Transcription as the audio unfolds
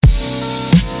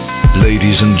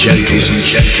Ladies and gentlemen,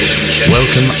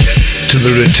 welcome to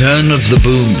the return of the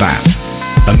Boom Bap,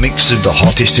 a mix of the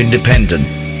hottest independent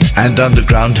and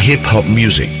underground hip-hop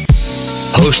music.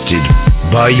 Hosted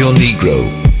by your Negro,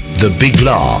 the Big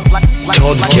La,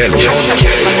 Todd Kelly.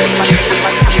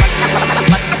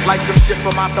 Like some shit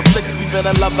from out the flicks, we've been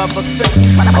in love ever since.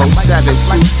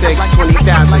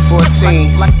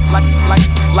 0726-2014.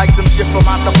 Like some shit from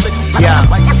out the flicks. Yeah.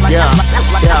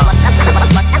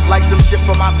 Like some shit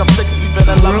from out the flicks, we've been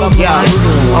in love ever since.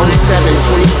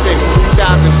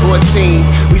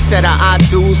 0726-2014. We said our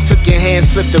I-do's, took your hand,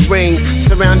 slipped the ring.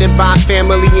 Surrounded by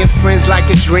family and friends like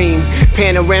a dream.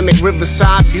 Panoramic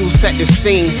riverside view set the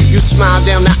scene. You smile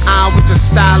down the aisle with the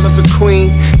style of a queen.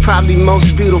 Probably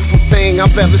most beautiful thing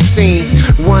I've ever seen.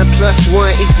 1 + 1 =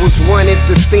 1 is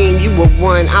the theme. You were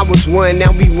one, I was one,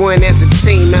 now we one as a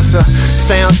team. That's a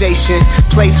foundation,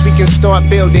 place we can start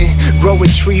building. Grow a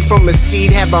tree from a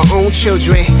seed, have our own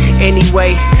children.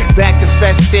 Anyway, back to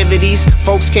festivities.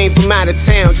 Folks came from out of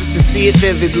town just to see it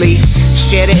vividly.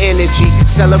 Share the energy,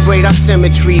 celebrate our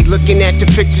symmetry. Looking at the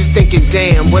pictures thinking,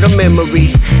 damn, what a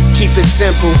memory. Keep it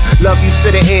simple, love you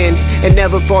to the end, and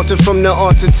never falter from the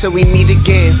altar till we meet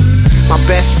again. My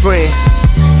best friend,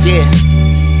 yeah.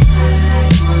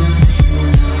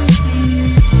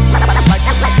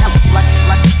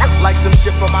 Like some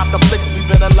shit from out the flicks, we've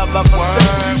been in love ever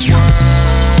since.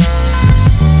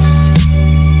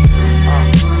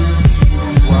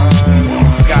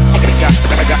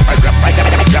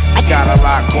 Got a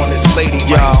lock on this lady,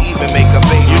 might even make a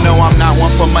baby. You know I'm not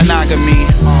one for monogamy,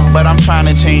 but I'm trying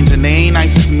to change and they ain't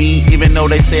nice as me. Even though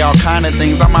they say all kind of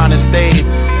things, I'm honest,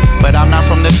 but I'm not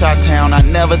from the Chi-Town, I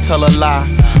never tell a lie.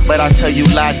 But I tell you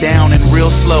lie down and real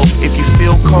slow. If you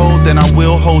feel cold, then I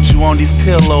will hold you on these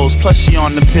pillows. Plus she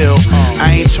on the pill.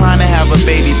 I ain't trying to have a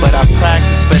baby, but I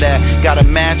practice for that. Got a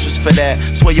mattress for that.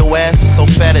 Swear your ass is so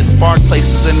fat it spark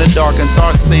places in the dark. And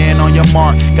thoughts saying on your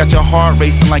mark. Got your heart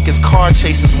racing like it's car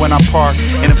chases when I park.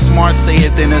 And if smart say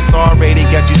it, then it's R-rated.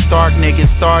 Got you stark naked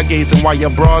stargazing while your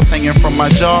bras hanging from my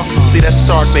jaw. See that's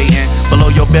stark baiting. Below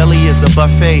your belly is a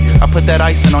buffet. I put that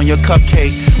icing on your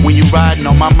cupcake when you riding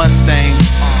on my Mustang.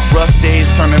 Rough days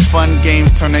turning fun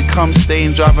games, turning come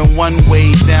stain, driving one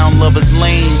way down lover's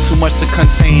lane. Too much to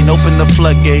contain, open the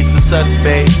floodgates, it's us,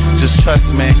 babe. Just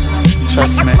trust me,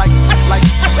 trust me. Like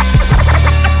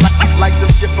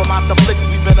some shit from out the flicks,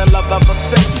 we've been in love ever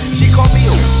since. She called me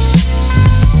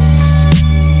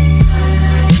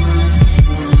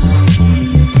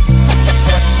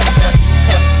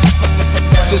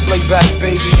Just lay back,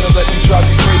 baby, and let me drive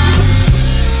you crazy.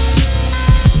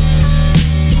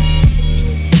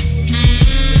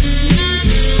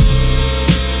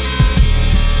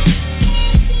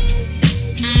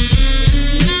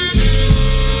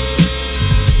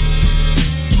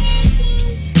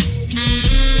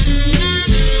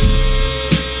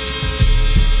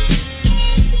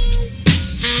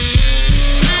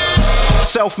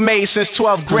 Self-made since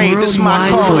 12th grade, this my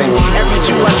calling. Every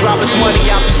Jew I drop his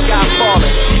money out the sky falling.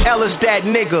 L is that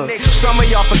nigga. Some of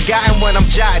y'all forgotten when I'm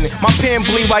jotting. My pen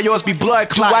bleed while yours be blood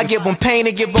clotting. I give them pain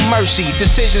and give them mercy.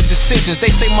 Decisions. They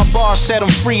say my bars set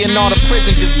them free in all the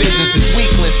prison divisions. This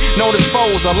weaklings, known as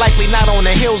foes, are likely not on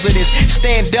the hills of this.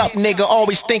 Stand up, nigga,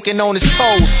 always thinking on his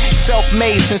toes.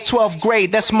 Self-made since 12th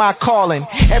grade, that's my calling.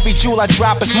 Every Jew I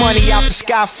drop his money out the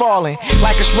sky falling.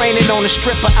 Like it's raining on a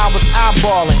stripper, I was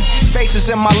eyeballing.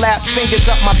 Faces in my lap, fingers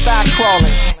up my thigh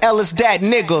crawling. L is that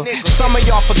nigga. Some of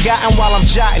y'all forgotten while I'm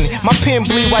jotting. My pen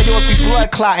bleed while yours be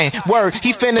blood clotting. Word,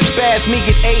 he finna spaz me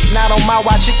get 8, not on my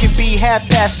watch. It could be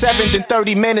 7:30, then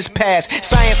 30 minutes past.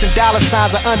 Science and dollar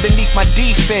signs are underneath my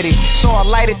D fitted. Saw a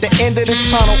light at the end of the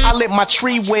tunnel, I lit my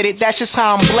tree with it. That's just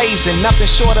how I'm blazing, nothing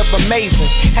short of amazing.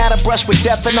 Had a brush with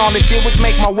death and all it did was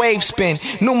make my wave spin.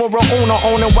 Numero uno,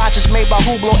 owning watches made by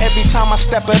Hublot. Every time I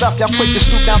step it up, y'all quick to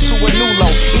stoop down to a new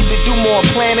low. Either do more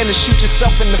planning or shoot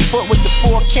yourself in the foot with the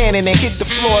 4 cannon and hit the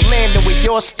floor landing with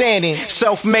your standing.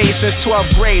 Self-made since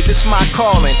 12th grade, this my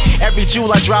calling. Every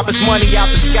jewel I drop is money out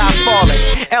the sky falling.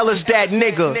 L is that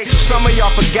nigga. Some of y'all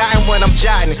forgotten when I'm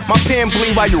jotting. My pen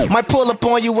bleed while you might pull up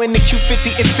on you in the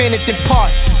Q50 Infinite and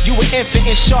Park. You an infant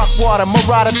in shark water,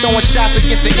 Marauder throwing shots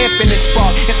against an infinite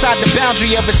spark. Inside the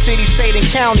boundary of a city, state, and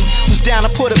county. Who's down to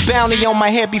put a bounty on my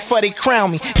head before they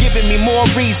crown me? Giving me more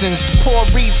reasons to pour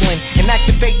Riesling and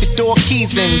activate the door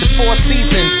keys in the 4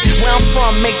 seasons. Where I'm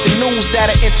from, make the news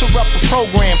that'll interrupt the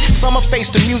program. Some are face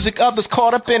the music, others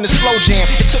caught up in the slow jam.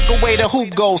 It took away the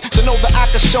hoop goals. So know that I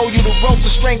can show you the ropes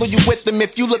to strangle you with them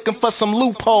if you looking for some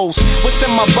loopholes. What's in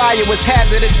my bio is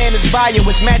hazardous and it's bio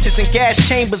is matches and gas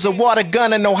chambers, a water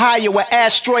gun in Ohio, an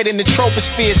asteroid in the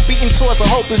troposphere, speeding towards a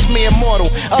hopeless mere mortal.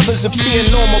 Others appear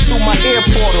normal through my air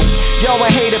portal. Y'all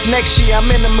would hate if next year I'm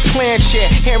in the McLaren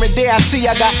chair. Here and there I see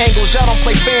I got angles, y'all don't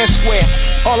play fair and square.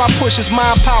 All I push is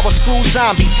mind power, screw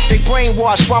zombies. They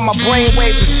brainwash while my brain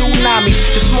waves are tsunamis.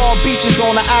 The small beaches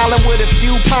on the island with a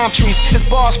few palm trees. It's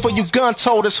bars for you gun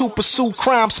toters who pursue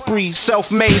crime sprees.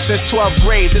 Self-made since 12th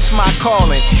grade, this my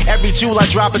calling. Every jewel I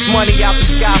drop is money out the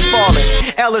sky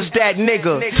falling. L is that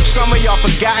nigga. Some of y'all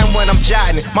forgotten when I'm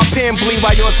jotting. My pen bleed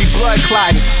while yours be blood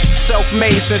clotting.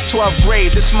 Self-made since 12th grade,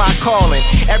 this my calling.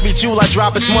 Every jewel I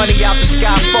drop is money out the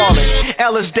sky falling.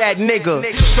 L is that nigga.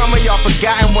 Some of y'all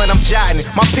forgotten when I'm jotting.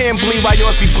 My pen bleed while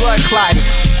yours be blood clotting.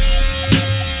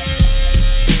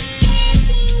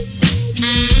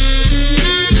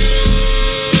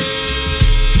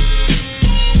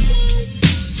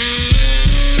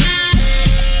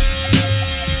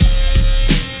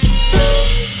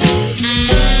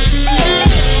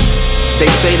 They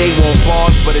say they want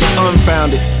bars, but it's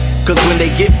unfounded. Cause when they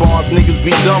get bars, niggas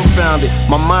be dumbfounded.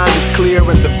 My mind is clear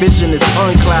and the vision is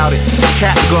unclouded.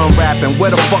 Cat gun rapping, where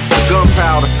the fuck's the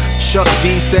gunpowder? Chuck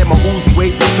D said my Uzi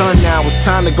weighs a ton now. It's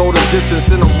time to go the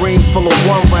distance in a ring full of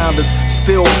one-rounders.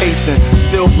 Still pacing,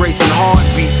 still bracing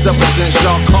heartbeats. Ever since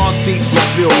y'all car seats was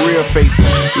still rear facing.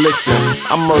 Listen,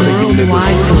 I murder you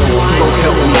niggas. So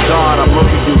help me God, I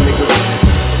murder you niggas.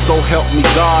 So help me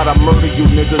God, I murder you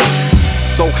niggas.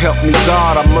 So help me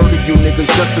God, I murder you niggas.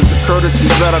 Just as a courtesy,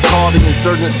 better call the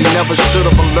insurgency. Never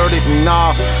should've alerted me,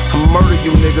 nah, I murder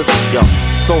you niggas. Yo,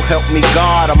 so help me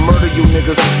God, I murder you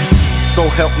niggas. So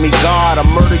help me God, I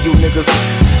murder you niggas.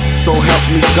 So help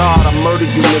me God, I murder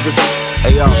you niggas.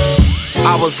 Hey yo,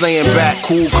 I was laying back,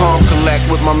 cool, calm, collect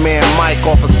with my man Mike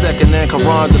off a second and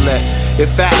Carondelet.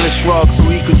 If Atlas shrugged so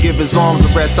he could give his arms a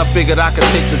rest, I figured I could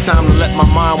take the time to let my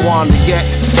mind wander. Yet,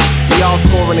 we all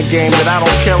scoring a game that I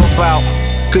don't care about.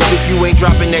 Cause if you ain't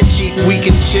dropping that cheap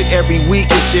weekend shit every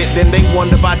week and shit, then they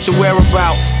wonder about your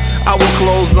whereabouts. I will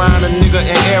clothesline a nigga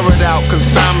and air it out. Cause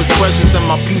time is precious and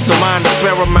my peace of mind is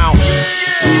paramount.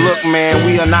 Look man,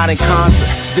 we are not in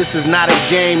concert. This is not a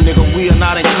game, nigga, we are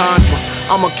not in Contra.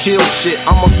 I'ma kill shit,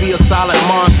 I'ma be a solid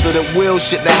monster that will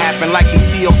shit that happen like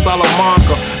E.T.O.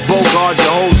 Salamanca. Bogard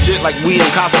your whole shit like we in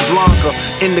Casablanca.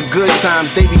 In the good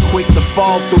times, they be quick to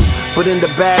fall through. But in the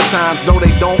bad times, no,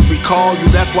 they don't recall you.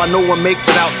 That's why no one makes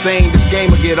it out saying this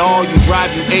game will get all you.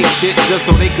 Drive you ape shit just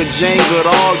so they could jangle it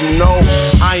all. You know,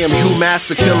 I am you,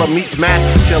 Master Killer meets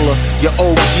Master Killer. Your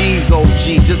OG's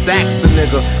OG, just ask the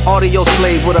nigga. Audio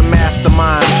slave with a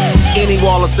mastermind. Any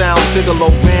wall of sound,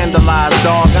 Tigolo vandalized.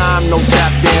 Dog, I'm no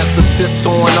tap dancer.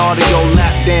 Tiptoeing audio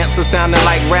lap dancer. Sounding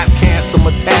like rap cancer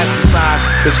metastasized.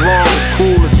 As long as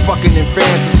cool as fucking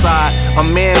infanticide. A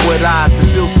man with eyes that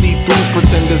still see through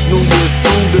pretenders. New Year's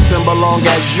through December, long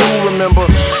as you remember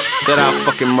that I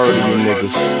fucking murder you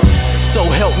niggas. So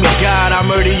help me God, I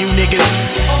murder you niggas.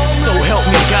 So help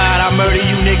me God, I murder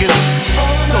you niggas.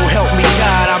 So help me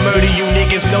God, I murder you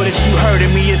niggas. Know that you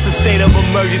heardin' me, it's a state of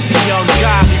emergency. Young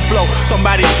godly flow,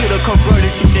 somebody should've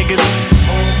converted you niggas.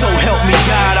 So help me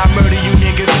God, I murder you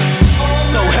niggas.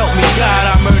 So help me God,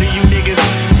 I murder you niggas.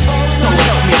 So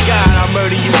help me God, I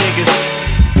murder you niggas.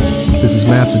 This is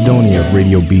Macedonia of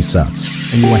Radio B-Sots,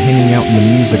 and you are hanging out in the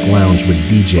music lounge with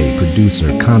DJ,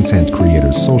 producer, content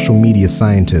creator, social media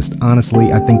scientist.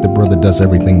 Honestly, I think the brother does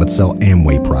everything but sell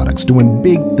Amway products, doing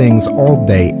big things all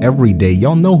day, every day.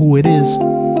 Y'all know who it is.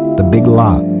 The Big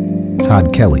La,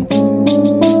 Todd Kelly.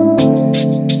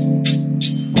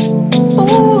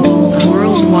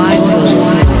 Worldwide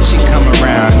Solutions. She come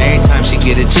around every time she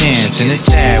get a chance, and it's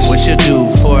sad what you do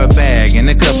for a bag and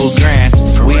a couple grand.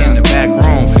 We in the back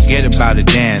room, forget about a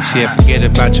dance. Yeah, forget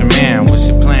about your man. What's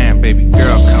your plan, baby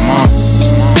girl? Come on.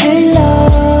 Hey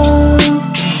love,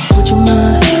 would you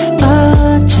mind if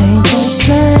I change your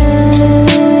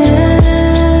plans?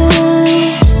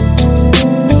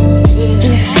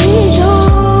 If you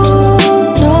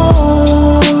don't know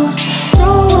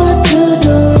what to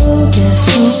do, guess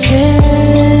who can?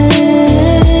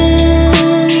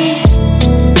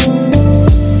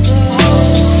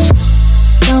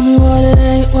 Tell me what it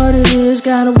ain't, what it is.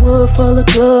 Got a wood full of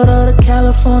good or the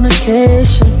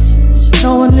Californication.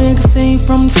 Know a nigga seen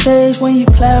from the stage when you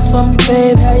clap for me,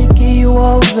 babe. How you give you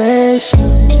ovation?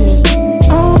 Yeah.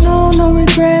 Oh no, no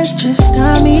regrets. Just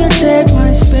got me a check,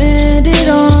 might spend it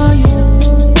on you.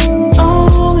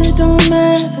 Oh, it don't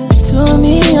matter to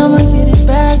me. I'ma get it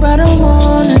back by the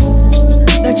morning.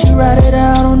 Let you ride it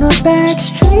out on the back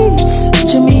streets.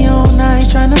 Jimmy all night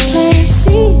tryna plant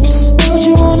seeds. What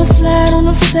you want?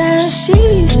 his ass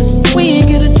cheese. We ain't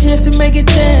get a chance to make it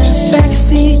down.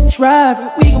 Backseat driving,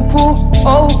 we can pull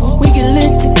over. We get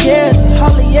lit together,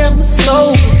 hardly ever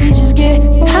sober. We just get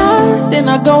high, then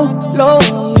I go low.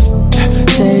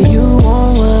 Say you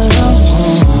want what I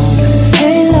want.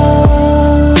 Hey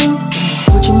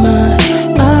love, would you mind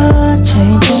if I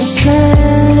change your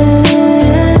plan?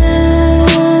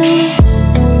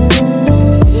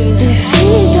 If he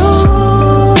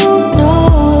don't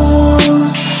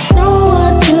know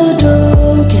what to do,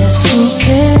 guess you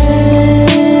can.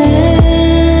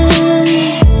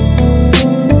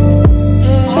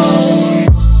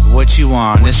 What you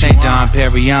on? This ain't Dom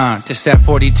Perignon. This that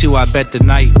 42, I bet the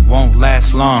night won't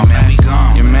last long. Man, we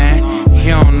gone. Your man, he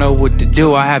don't know what to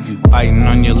do. I have you biting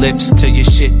on your lips till your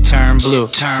shit turn blue.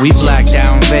 We blacked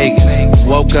out in Vegas,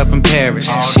 woke up in Paris.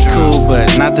 She cool,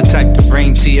 but not the type to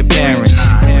bring to your parents.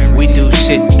 We do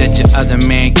shit that your other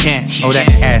man can't. Oh, that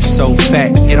ass so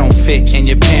fat, it don't fit in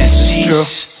your pants. It's true.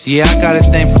 Yeah, I got a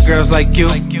thing for girls like you.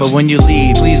 But when you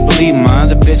leave, please believe my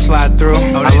other bitch slide through.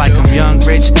 I like them young,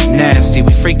 rich, nasty.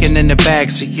 We freaking in the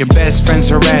backseat. Your best friends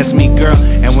harass me, girl.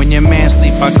 And when your man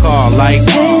sleep, I call like,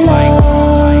 hey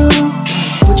love,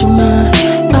 would you mind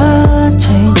if I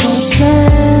change your plan?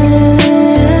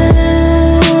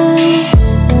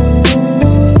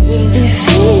 If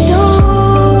he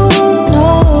don't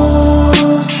know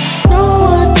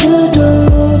what to do,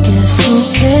 guess you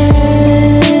can.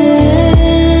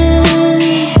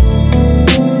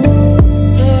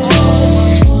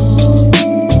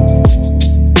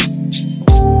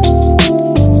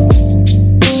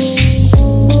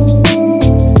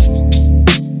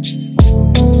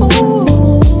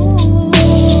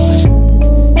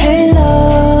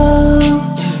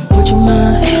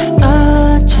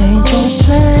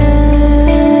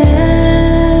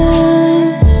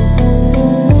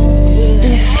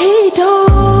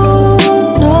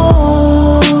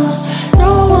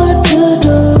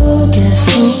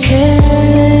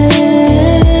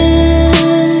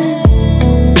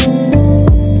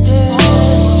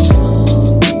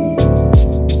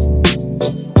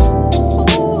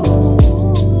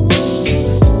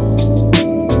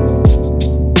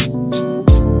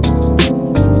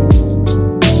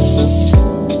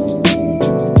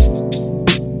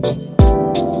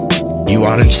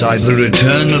 Inside the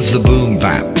return of the Boom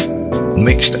Bap,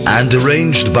 mixed and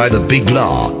arranged by the Big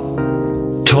Law,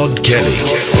 Todd Kelly.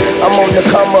 I'm on the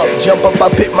come up, jump up, I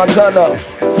pick my gun up.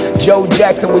 Joe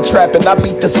Jackson with trapping, I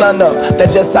beat the sun up.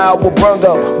 That's just how I was brung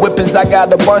up. Whippings I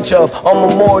got a bunch of. On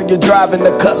Memorial driving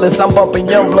the Cutlass, I'm bumping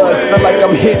young bloods. Feel like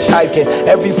I'm hitchhiking.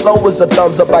 Every flow is a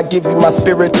thumbs up. I give you my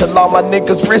spirit till all my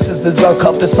niggas' wrists is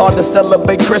uncuffed. It's hard to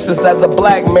celebrate Christmas as a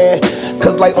black man,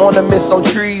 cause like ornaments on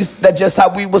trees, that's just how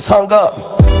we was hung up.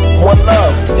 One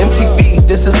love, MTV,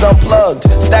 this is unplugged.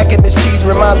 Stacking this cheese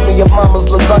reminds me of mama's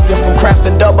lasagna. From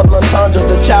crafting double entendre,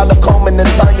 the child of Coleman and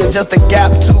Tanya. Just a gap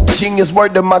tooth genius,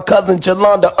 word to my cousin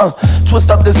Jolanda.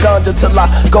 Twist up this ganja till I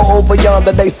go over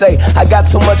yonder. They say I got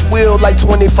too much wheel like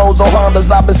 24s on Hondas.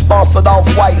 I've been sponsored off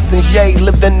white since Ye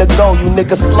lived in the go. You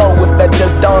niggas slow if that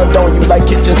just dawned on you like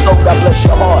kitchen soap. God bless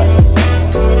your heart.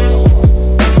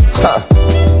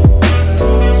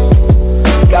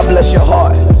 God bless your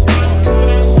heart.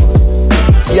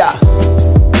 Yeah.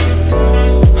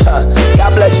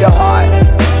 God bless your heart.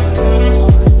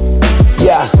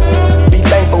 Yeah. Be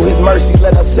thankful his mercy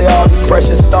let us say all these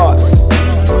precious thoughts.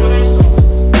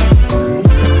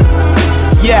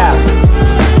 Yeah.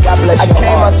 God bless your heart. I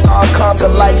came, I saw, conquer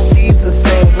like Caesar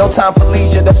said. No time for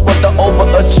leisure, that's what the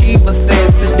overachiever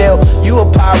says. Sidel, you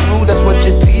a pyro, that's what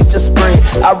your teacher spread.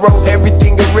 I wrote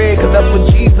everything in red, cause that's what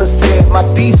Jesus said. My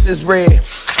thesis read.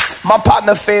 My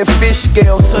partner fed fish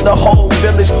scale to the whole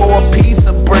village for a piece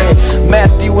of bread.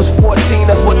 Matthew was 14,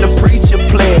 that's what the preacher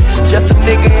played. Just a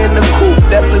nigga in the coop,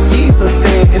 that's what Jesus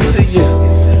said. Until you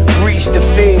reach the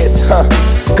feds,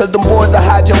 cause them boys will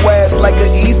hide your ass like an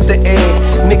Easter egg.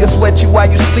 Niggas sweat you while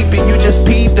you sleeping, you just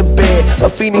peed the bed. A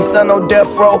Feeny son on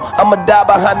death row, I'ma die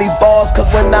behind these bars. Cause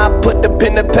when I put the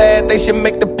pen to pad, they should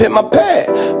make the pen my pad.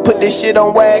 Put this shit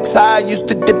on wax, how I used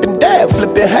to dip and dab,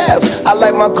 flipping halves. I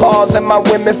like my cars and my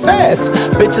women fast.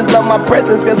 Bitches love my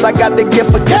presence cause I got the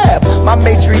gift of gab. My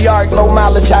matriarch, low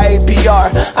mileage, high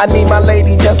APR. I need my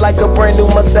lady just like a brand new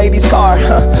Mercedes car.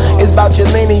 It's about your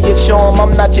lineage, show 'em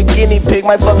I'm not your guinea pig.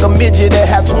 Might fuck a midget and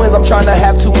have twins, I'm trying to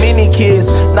have too many kids.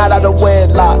 Not out of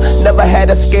wedlock, never had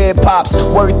a scared pops.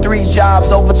 Work 3 jobs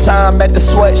jobs, overtime at the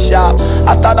sweatshop.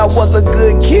 I thought I was a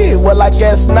good kid, well I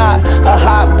guess not. A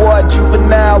hot boy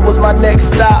juvenile was my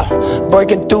next stop.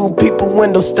 Breaking through people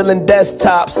windows, stealing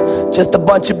desktops. Just a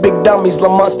bunch of big dummies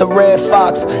amongst the red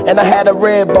fox. And I had a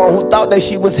red bone who thought that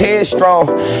she was headstrong.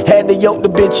 Had to yoke the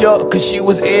bitch up cause she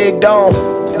was egged on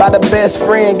by the best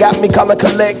friend, got me calling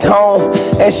collect home.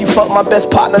 And she fucked my best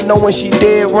partner knowing she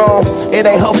did wrong. It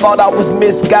ain't her fault I was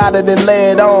misguided and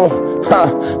led on.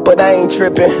 But I ain't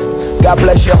tripping. God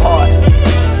bless your heart.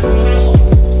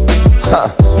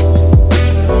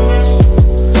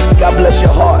 God bless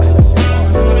your heart.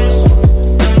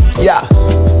 Yeah.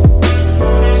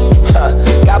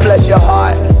 God bless your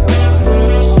heart.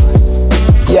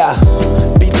 Yeah.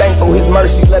 Be thankful his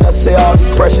mercy let us say all these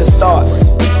precious thoughts.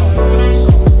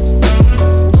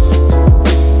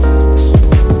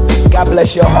 God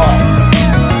bless your heart.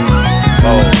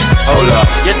 Oh, hold up.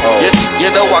 You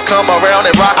know I come around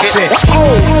and rock it. I said,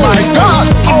 oh my God,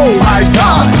 oh my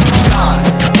God.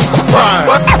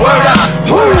 Word up.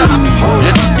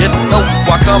 You know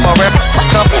I come around.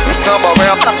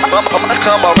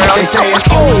 Come around. They saying,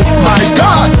 oh my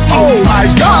God, oh my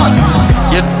God.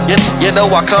 You know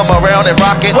I come around and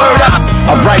rock it. Word up.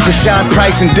 I write for Sean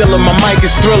Price and Dilla, my mic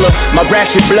is Thriller. My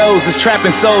ratchet blows is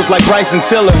trapping souls like Bryson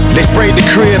Tiller. They sprayed the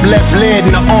crib, left lead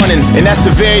in the awnings, and that's the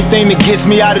very thing that gets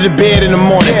me out of the bed in the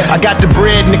morning. I got the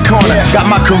bread in the corner, got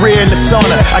my career in the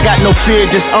sauna. I got no fear,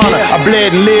 just honor. I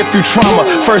bled and lived through trauma.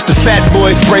 First the fat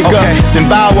boys break up, then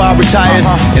Bow Wow retires,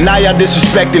 and now y'all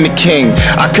disrespecting the king.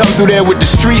 I come through there with the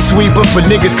street sweeper for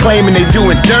niggas claiming they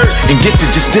doing dirt and get to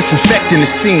just disinfecting the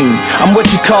scene. I'm what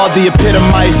you call the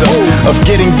epitomizer of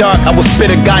getting dark. I will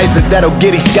spit a geyser that'll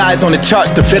get these guys on the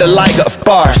charts to fit a liger of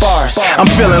bars. I'm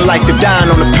feeling like the dine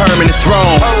on a permanent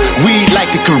throne. Weed like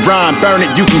the Quran, burn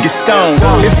it, you can get stoned.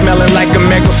 It's smelling like a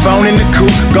megaphone in the coupe,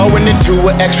 going into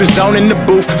an extra zone in the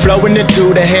booth, flowing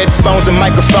into the headphones, a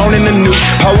microphone in the news.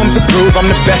 Poems approve, I'm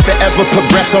the best to ever put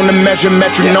breaths on the measure,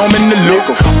 metronome in the loop.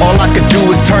 All I could do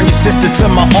is turn your sister to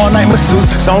my all-night masseuse.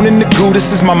 Zone in the goo,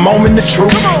 this is my moment of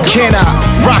truth. Can I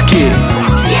rock it?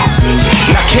 Yes, you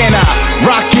can. Now can I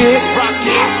rock it?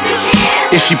 Yes, you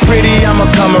can. If she pretty, I'ma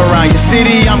come around your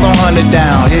city, I'm gon' hunt it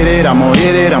down. Hit it, I'm gon'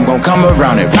 hit it, I'm gon' come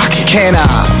around it. Rock it. Can I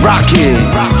rock it?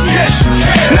 Yes, you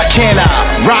can. Now can I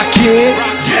rock it?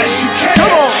 Yes, you can.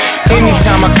 Come on.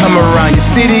 Anytime I come around your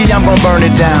city, I'm gon' burn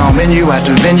it down. Venue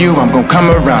after venue, I'm gon'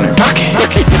 come around it. Rock it.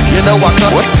 You know I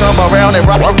come around and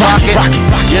rock it.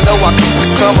 You know I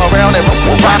come around and rock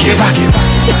it.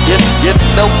 You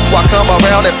know I come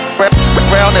around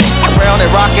and round and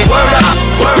rock it. Word up.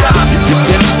 You know I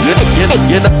come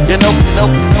around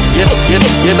and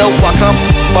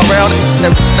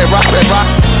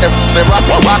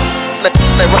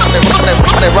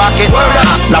rock it.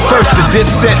 Now first the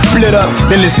Dipset split up,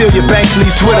 then the Zillia Banks leave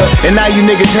Twitter, and now you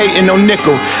niggas hating on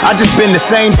Nickel. I just been the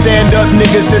same stand-up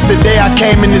nigga since the day I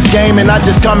came in this game, and I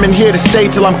just come in here to stay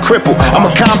till I'm crippled. I'm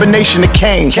a combination of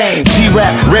Kane,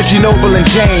 G-Rap, Reggie Noble, and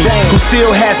James, who still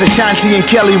has Ashanti and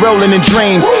Kelly rolling in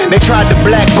dreams. They tried to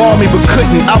blackball me but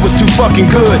couldn't, I was too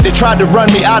fucking good. They tried to run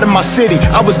me out of my city,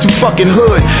 I was too fucking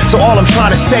hood. So all I'm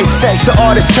trying to say to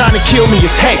all that's trying to kill me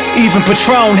is hey, even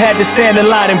Patron had to stand in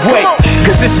line and wait,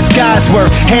 cause this is God's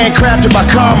work, handcrafted by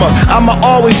karma. I'ma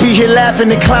always be here laughing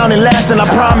and clowning last, and I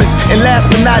promise. And last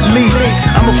but not least,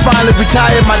 I'ma finally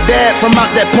retire my dad from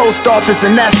out that post office,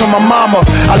 and that's on my mama.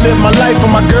 I live my life for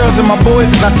my girls and my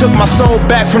boys, and I took my soul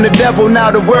back from the devil,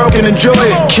 now the world can enjoy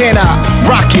it. Can I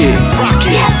rock it?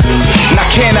 Yes, you can. Now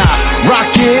can I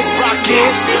rock it?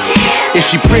 Yes, you can. If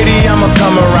she pretty, I'ma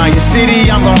come around your city,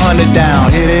 I'm gon' hunt it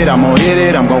down. Hit it, I'm gon' hit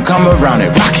it, I'm gon' come around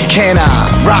it. Rock it. Can I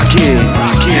rock it?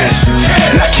 Yes, you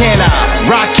can. Now can I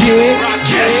rock it?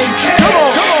 Yes, you can. Come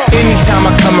on. Anytime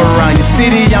I come around your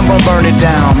city, I'm gon' burn it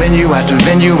down. Venue after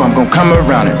venue, I'm gon' come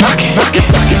around it. Rock it.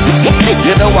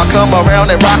 You know I come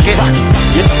around and rock it.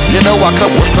 You know I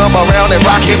come around and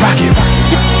rock it.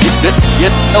 You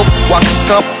know I come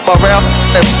around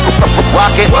and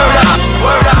rock it. Word up.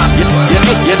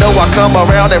 You know I come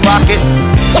around and rock it.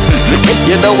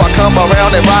 You know I come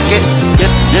around and rock it.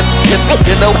 You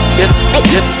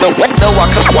know I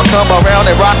come around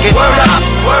and rock it. Word up.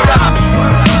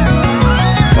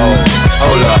 Oh,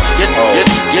 hold up. You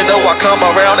know I come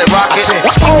around and rock it.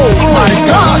 Oh my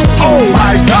God, oh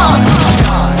my God.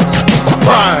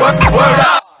 Word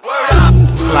up.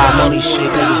 Fly money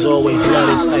shit, niggas always love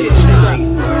this type of shit, nigga.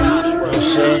 You know what I'm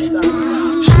saying? It's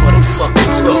for the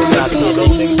fucking crooks out there,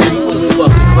 nigga. For the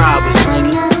fucking robbers,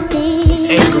 nigga.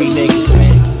 Angry niggas,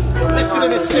 man.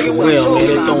 For real, man,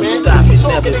 it don't stop. It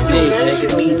never did,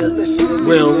 nigga, neither.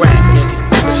 Real rap, nigga.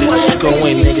 Just go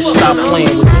in, nigga. Stop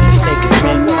playing with these niggas,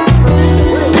 man.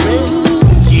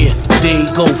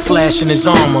 go flashing his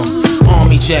armor.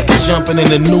 Army jacket jumping in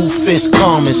the new fist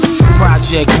garments.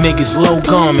 Project niggas, low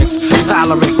garments.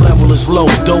 Tolerance level is low.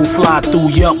 Dough fly through,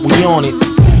 yup, we on it.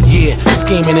 Yeah,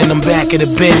 scheming in them back of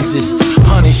the Benzes.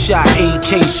 100 shot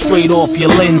AK straight off your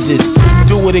lenses.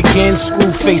 Do it again,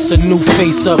 screw face, a new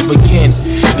face up again.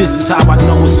 This is how I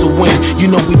know it's a win. You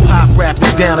know we pop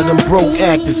rappers down to them broke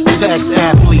actors, tax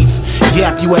athletes.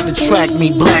 Yap you at the track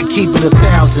meet, black keep it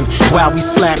 1,000. While we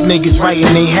slap niggas right in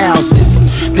their houses.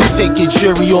 Then take your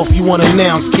jury off, you wanna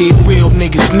announce, kid. Real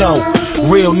niggas know,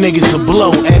 real niggas will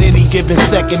blow. At any given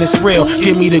second it's real.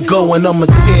 Give me the go and I'ma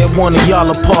tear one of y'all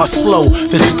apart slow.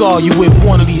 Then scar you with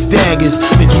one of these daggers,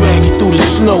 then drag you through the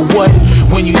snow. What?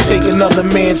 When you take another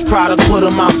man's product, put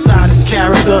him outside his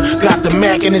character. Got the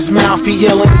Mac in his mouth, he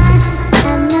yelling.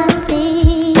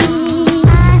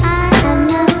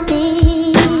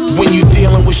 When you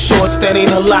dealing with shorts, that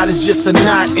ain't a lot, it's just a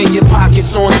knot. In your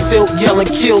pockets on tilt, yelling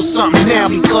kill something now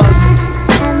because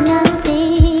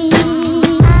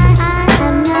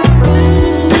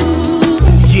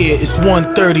yeah, it's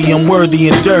 1:30, I'm worthy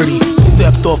and dirty.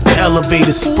 Stepped off the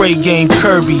elevator, spray game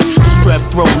Kirby.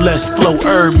 Strep throat, less flow,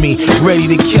 herb me. Ready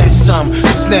to catch something,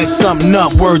 snatch something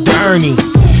up, word to Ernie.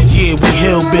 Yeah, we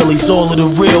hillbillies, all of the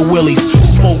real willies.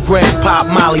 Smoke grass, pop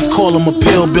mollies, call him a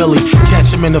pillbilly.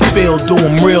 Catch him in the field, do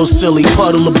him real silly.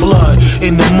 Puddle of blood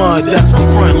in the mud, that's for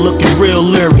front, looking real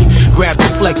leery. Grab the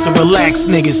flex and relax,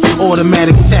 niggas.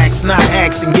 Automatic tax, not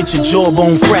axing, get your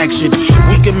jawbone fractured.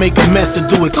 We can make a mess or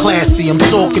do it classy. I'm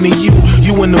talking to you,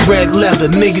 you in the red leather.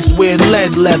 Niggas wear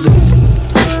lead leathers.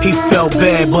 He felt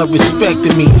bad but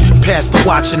respected me. Passed the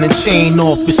watch and the chain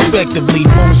off respectively.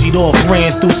 Moseyed off,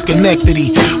 ran through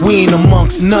Schenectady. We ain't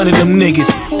amongst none of them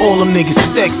niggas. All them niggas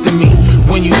sexting me.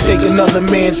 When you take another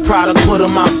man's product, put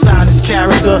him outside his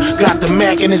character. Got the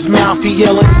Mac in his mouth, he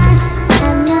yelling.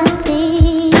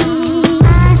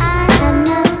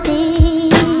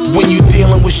 When you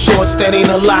dealing with shorts, that ain't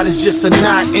a lot, it's just a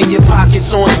knot. In your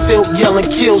pockets on tilt, yelling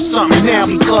kill something now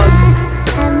because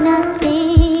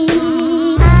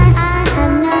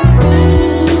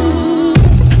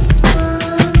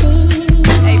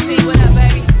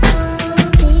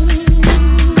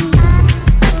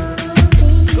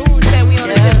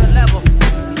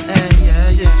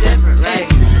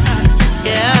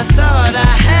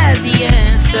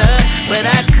but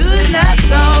I could not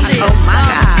solve it. Oh my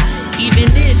God.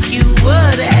 Even if you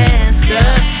were the answer,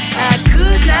 I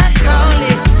could not call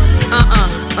it.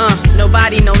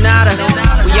 Nobody know nada.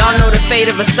 We all know the fate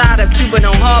of Asada, Cuba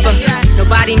don't harbor.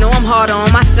 Nobody know I'm harder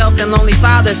on myself than lonely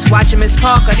fathers. Watching Miss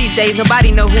Parker these days,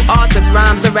 nobody know who authored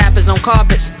rhymes or rappers on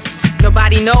carpets.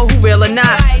 Nobody know who real or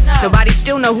not. Nobody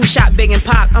still know who shot Big and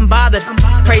Pac. I'm bothered.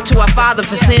 Pray to our Father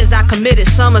for sins I committed.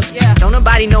 Summers, don't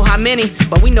nobody know how many,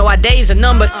 but we know our days are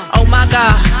numbered. Oh my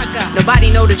God, nobody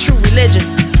know the true religion.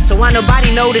 So why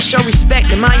nobody know to show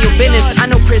respect and mind your business? I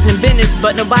know prison business,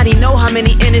 but nobody know how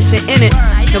many innocent in it.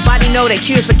 Nobody know that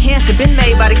cures for cancer been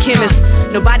made by the chemist.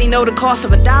 Nobody know the cost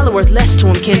of $1 worth less to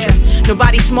him, Kendrick.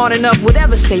 Nobody smart enough would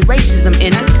ever say racism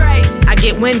ended. I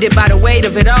get winded by the weight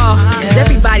of it all, cause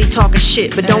everybody talking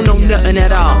shit but don't know nothing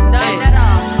at all.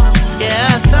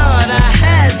 Yeah, I thought I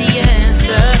had the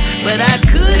answer, but I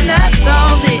could not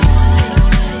solve it.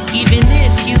 Even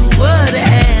if you were the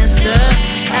answer,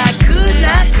 I could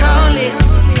not call it.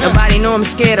 Nobody know I'm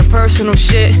scared of personal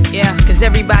shit. Yeah, cause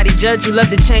everybody judge you, love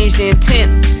to change the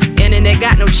intent. Internet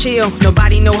got no chill.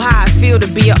 Nobody know how I feel to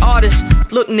be an artist.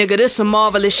 Look, nigga, this some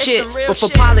marvelous shit. But for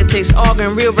politics,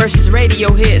 arguing real versus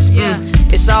radio hits.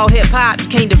 It's all hip hop. You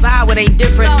can't divide what ain't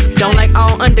different. Don't like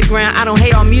all underground. I don't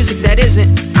hate all music that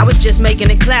isn't. I was just making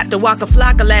it clap to Waka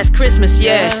Flocka last Christmas.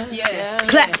 Yeah.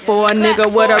 Clap for a nigga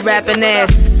with a rapping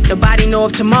ass. Nobody know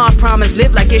if tomorrow promise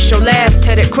live like it's your last.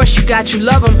 Tell that crush you got, you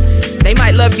love them. They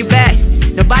might love you back.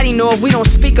 Nobody know if we don't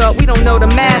speak up, we don't know the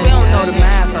math. We don't know the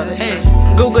math of it.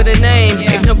 Google the name.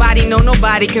 If nobody know,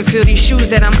 nobody can feel these shoes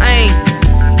that I'm aimed.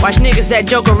 Watch niggas that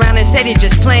joke around and say they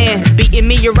just playing. Beating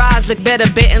me, your eyes look better.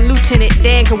 Betting Lieutenant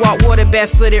Dan can walk water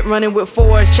barefooted, running with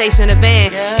fours, chasing a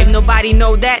van. If nobody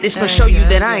know that, it's gonna show you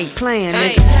that I ain't playing,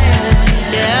 nigga.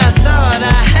 Yeah, I thought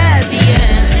I had the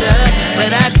answer,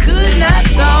 but I could not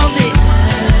solve it.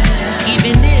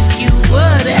 Even if you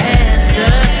were the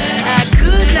answer, I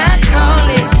could not call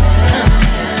it.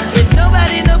 If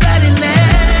nobody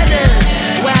matters,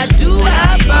 why do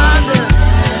I bother?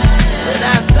 But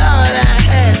I thought I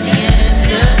had the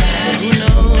answer, but who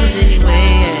knows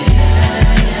anyway?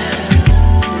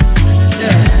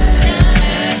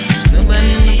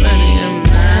 Nobody matters.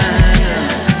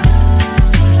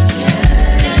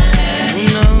 Who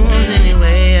knows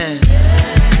anyway?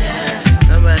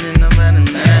 Nobody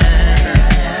matters.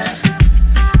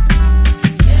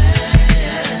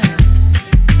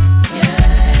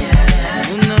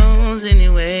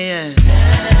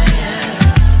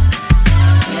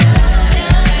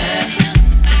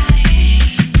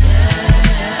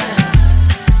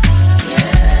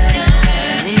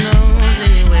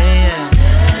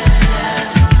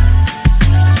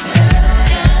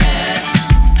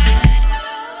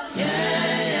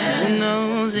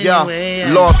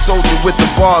 Lost soldier with the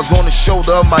bars on the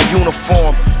shoulder of my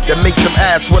uniform that makes them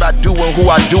ask what I do and who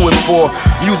I do it for.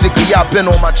 Musically, I've been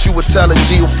on my true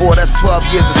intelligence for that's 12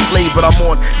 years a slave, but I'm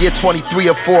on year 23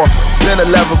 or 4. Been a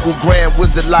lyrical grand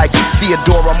wizard like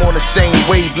Theodore. I'm on the same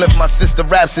wavelength my sister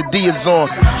Rhapsody is on.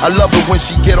 I love it when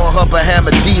she get on her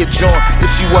Bahamadia John.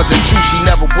 If she wasn't true, she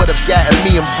never would have gotten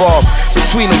me involved.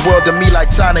 Between the world and me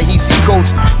like Ta-Nehisi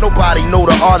Coates. Nobody know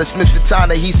the artist, Mr.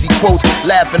 Ta-Nehisi quotes.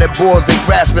 Laughing at boys, they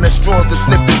grasping at straws to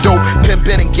sniff the dope.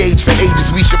 Been engaged for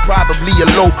ages, we should probably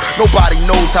elope. Nobody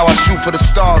knows how I shoot for the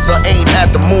stars or aim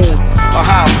at the moon, or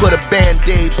how I put a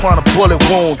band-aid upon a bullet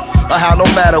wound, or how no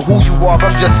matter who you are,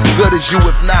 I'm just as good as you,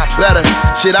 if not better.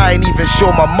 Shit, I ain't even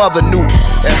sure my mother knew.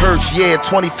 It hurts, yeah,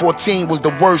 2014 was the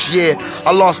worst year.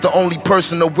 I lost the only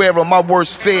person aware of my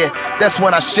worst fear. That's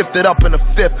when I shifted up in the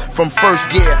 5th from first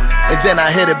gear, and then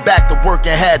I headed back to work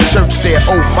and had church there.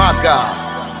 Oh my God.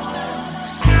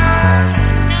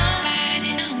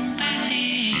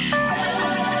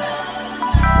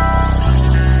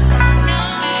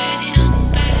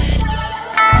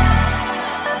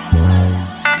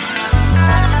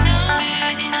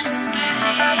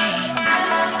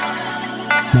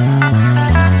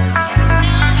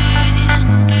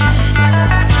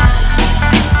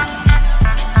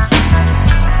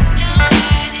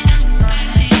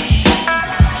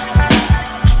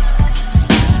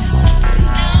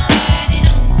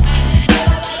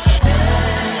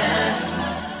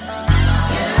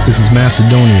 This is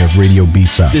Macedonia of Radio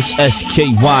B-Sides. This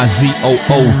SKYZOO,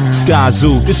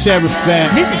 Skyzoo. This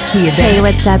Arafat. This is Kia Bay. Hey,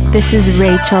 what's up? This is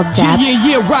Rachel Depp.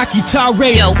 Yeah, Rocky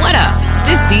Tirade. Yo, what up?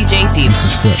 This DJ D. This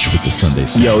is Fresh with the Sunday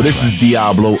soundtrack. Yo, this is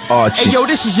Diablo Archie. Hey, yo,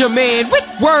 this is your man with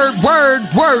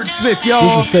Wordsmith, yo.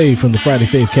 This is Fave from the Friday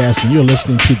Fave cast, and you're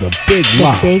listening to The Big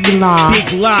Lie. The Big Lie.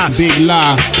 Big Lie. Big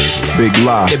Lie. Big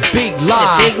Lie. The Big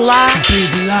Lie. The Big Lie.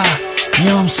 Big Lie. You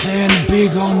know what I'm saying? The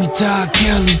big homie Todd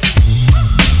Kelly.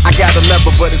 I got a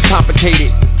level, but it's complicated.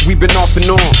 We been off and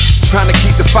on, trying to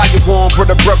keep the fire warm, but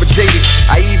the brother jaded.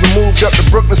 I even moved up to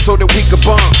Brooklyn so that we could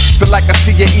bond. Feel like I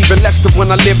see her even Lester when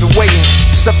I live in waiting.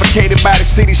 Suffocated by the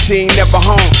city, she ain't never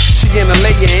home. She in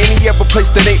LA or any other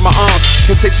place that ain't my arms.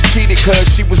 Can say she cheated cause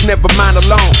she was never mine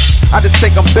alone. I just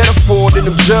think I'm better for than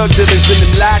them drug dealers and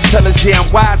them lie tellers. Yeah, I'm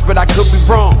wise, but I could be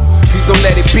wrong. Please don't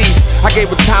let it be. I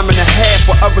gave her time and a half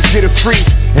where others get it free.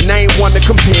 And I ain't one to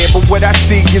compare, but what I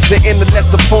see is an in the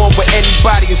lesser form with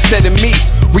anybody instead of me.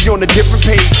 We on a different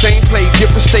page, same play,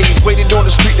 different stage. Waited on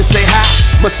the street to say hi.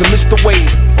 Must have missed the wave,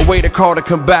 a way to call to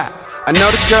come back. I know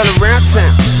this girl around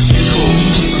town. She cool,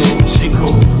 she cool, she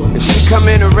cool. And she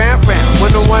coming around,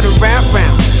 when the one around.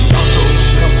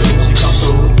 She come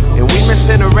through. And we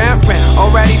messing around,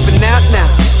 alrighty for now.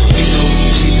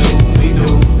 We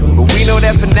do. But we know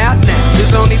that for now.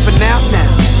 This only for now.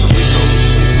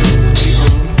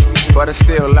 But I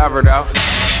still love her though.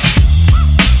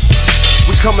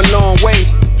 We come a long way,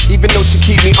 even though she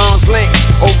keep me arm's length.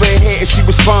 Over her head and she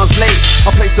responds late.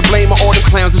 I place the blame on all the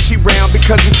clowns and she round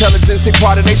because intelligence ain't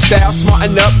part of their style.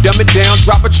 Smarten up, dumb it down,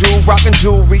 drop a jewel, rockin'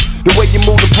 jewelry. The way you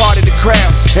move the part of the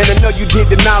crowd. And I know you did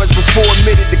the knowledge before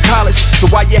admitted to college. So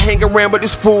why you hang around with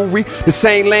this foolery? The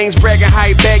same lanes bragging how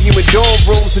he bag you in dorm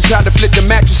rooms and try to flip the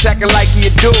mattress acting like he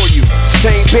adore you.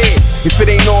 Same bed, if it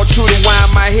ain't all true then why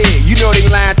am I here? You know they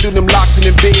lying through them locks and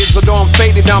them beds. Although I'm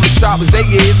faded, I'm as sharp as they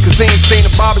is. Cause they ain't seen a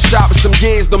barbershop in some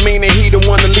years. Don't mean that he the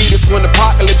one to lead us when the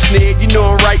apocalypse near. You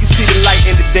know I'm right, you see the light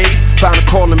in the days. Found her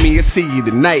calling me, I see you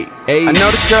tonight. Ay. I know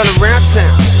this girl around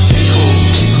town. She cool,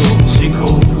 she cool, she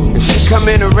cool. And she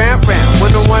coming around,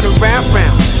 when the one around.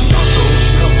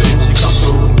 She come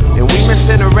through. And we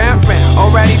messing around,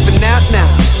 alrighty for now.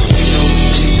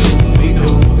 We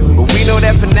do. But we know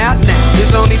that for now.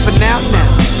 It's only for now.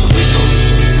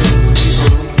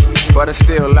 But I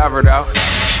still love her though.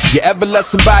 You ever love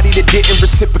somebody that didn't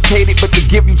reciprocate it, but to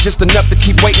give you just enough to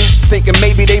keep waiting? Thinking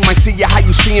maybe they might see you how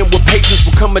you see 'em with patience.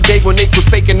 Will come a day when they quit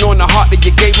faking on the heart that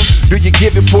you gave them. Do you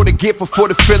give it for the gift or for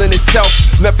the feeling itself?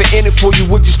 Nothing in it for you,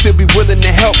 would you still be willing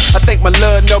to help? I think my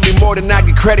love know me more than I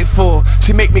get credit for.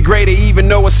 She make me greater even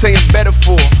though I say I'm better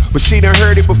for. But she done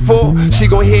heard it before, she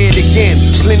gon' hear it again.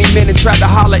 Plenty men that tried to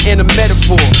holler in a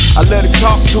metaphor. I love to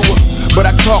talk to her, but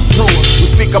I talk through her. We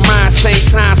speak our mind same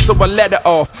time, so I let her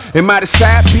off. Am I the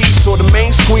side piece or the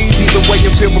main squeeze? Either way, you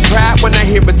feel with pride when I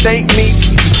hear her thank me.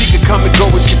 So she can come and go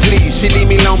as she please. She leave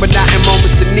me alone, but not in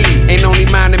moments of need. Ain't only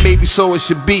mine, and maybe so it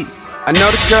should be. I know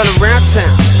this girl around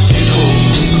town. She cool,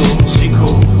 she cool, she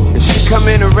cool. And she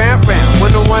coming around,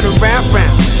 when the one around.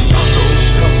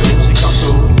 She come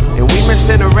through. And we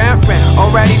messing around,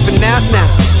 alrighty for now.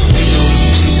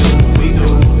 We do.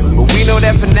 But we know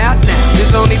that for now.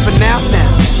 It's only for now.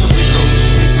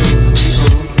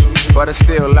 but I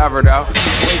still love her though.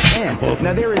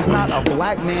 Now there is not a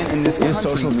black man in this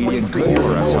social media good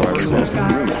for us, however, that's the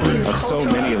root of so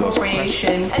many of those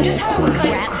creation and just how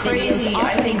rap crazy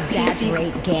I think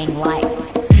exaggerate gang life.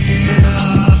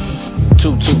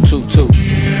 2 2 2 2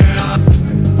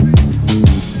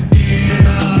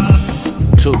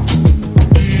 2.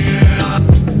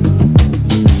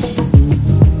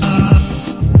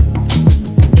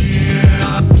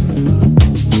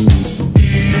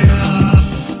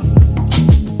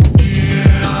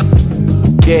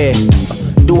 Yeah.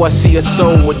 Do I see a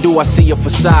soul or do I see a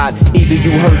facade? Either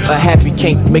you hurt or happy,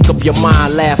 can't make up your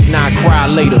mind. Laugh now, cry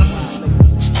later.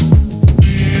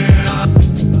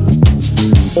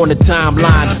 On the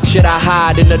timeline, should I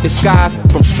hide in a disguise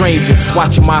from strangers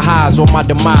watching my highs or my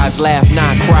demise? Laugh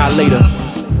now, cry later.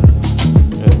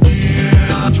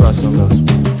 Trust them.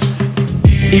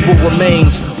 Evil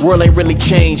remains, world ain't really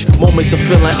changed. Moments of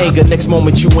feeling anger, next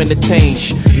moment you entertain.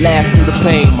 Laugh through the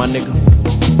pain, my nigga.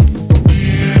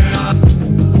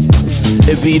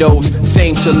 It be those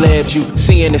same celebs you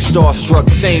seeing it starstruck,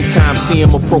 same time see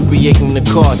him appropriating the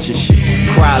culture. Shit,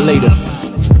 cry later.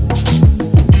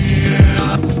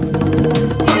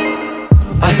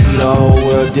 I see the whole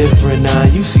world different now.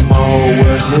 You see my whole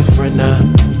world different now.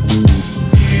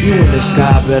 You in the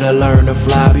sky better learn to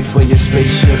fly before your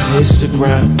spaceship hits the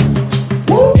ground.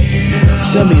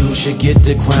 Tell me who should get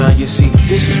the crown. You see,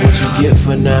 this is what you get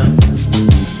for now.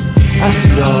 I see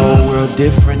the whole world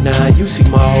different now. You see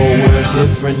my whole world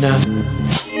different now.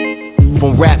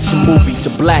 From raps and movies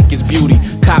to black is beauty.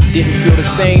 Cop didn't feel the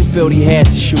same, felt he had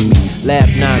to shoot me. Laugh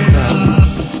now, cry.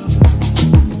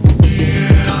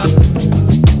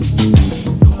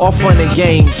 All fun and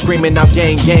games, screaming out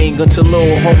gang gang until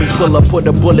little homie pull up, put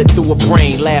a bullet through a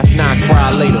brain. Laugh now,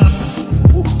 cry later.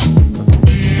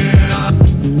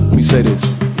 Let me say this.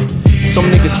 Some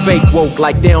niggas fake woke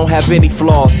like they don't have any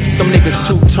flaws. Some niggas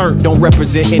too turned, don't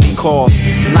represent any cause.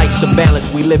 Life's a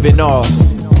balance, we live in ours.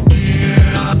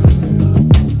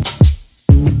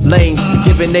 Lanes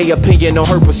giving their opinion on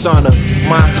her persona.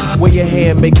 My, wear your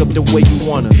hair and make up the way you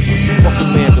wanna. Fuck a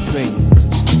man's opinion.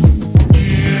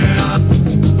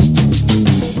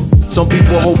 Some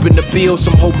people hoping to build,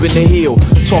 some hoping to heal.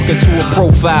 Talking to a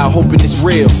profile, hoping it's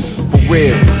real, for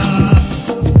real.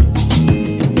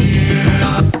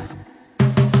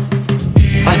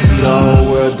 I see the whole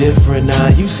world different now.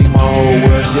 You see my whole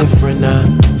world different now.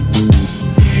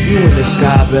 You in the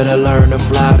sky better learn to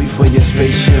fly before your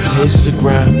spaceship hits the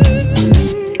ground.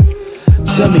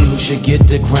 Tell me who should get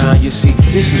the crown. You see,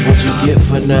 this is what you get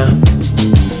for now.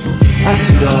 I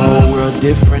see the whole world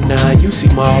different now. You see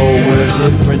my whole world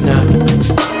different now.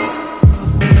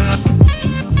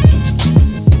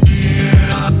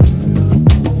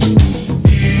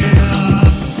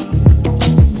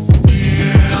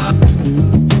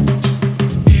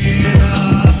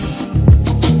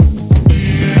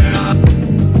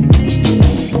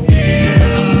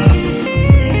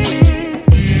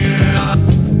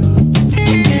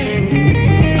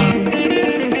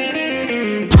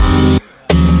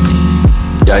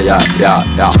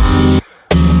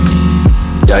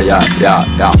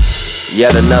 Yeah.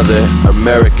 Yet another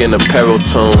American apparel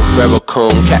tune. Feral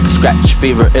coon, cat scratch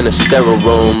fever in a sterile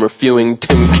room. Reviewing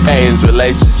Tim Kane's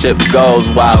relationship goals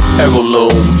while peril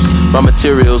looms. My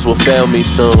materials will fail me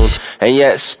soon, and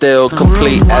yet still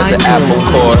complete as an apple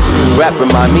core. Rap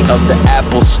remind me of the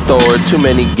Apple Store. Too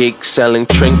many geeks selling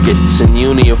trinkets in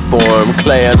uniform.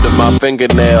 Clay under my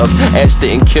fingernails, etched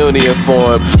it in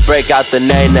cuneiform. Break out the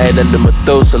nay-nay, then the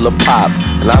Methuselah pop.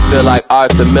 And I feel like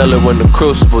Arthur Miller when the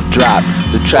crucible dropped.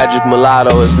 The tragic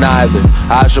mulatto is neither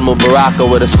Ajamul Baraka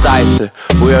with a scyther.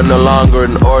 We are no longer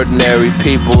an ordinary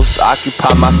people, so I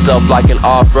occupy myself like an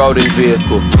off-roading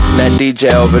vehicle. And that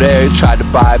DJ over there, he tried to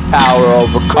buy power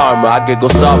over karma. I giggle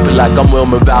softly like I'm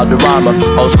Wilmer Valderrama,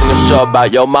 hosting a show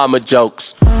about your mama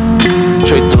jokes.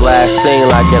 Treat the last scene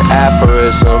like an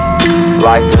aphorism,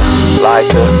 like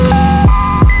a.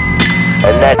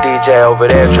 And that DJ over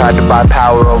there tried to buy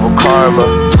power over karma.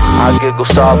 I giggle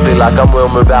softly like I'm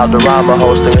Wilmer Valderrama,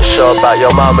 hosting a show about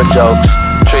your mama jokes.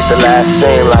 Treat the last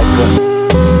scene like a.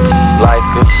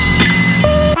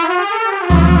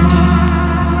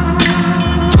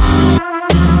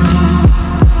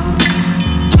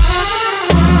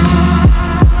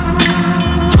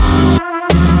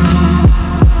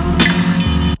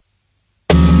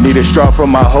 Need a straw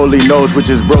from my holy nose, which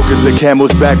is broke as a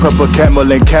camel's back. Puff a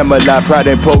camel and Camelot, pride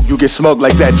and poke. You get smoked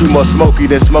like that, you more smoky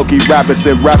than Smokey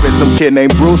Robinson. Rapping some kid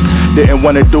named Bruce, didn't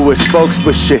wanna do his spokes,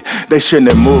 but shit, they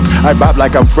shouldn't have moved. I bop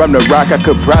like I'm from the rock, I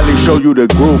could probably show you the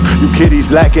groove. You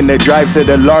kiddies lacking the drive, set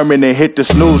alarming and hit the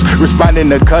snooze. Responding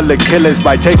to color killings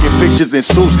by taking pictures in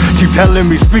suits. Keep telling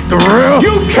me speak the real.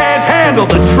 You can't handle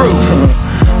the truth.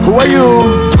 Who are you?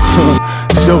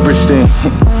 Silverstein.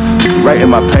 Writing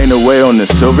my pain away on the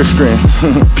silver screen.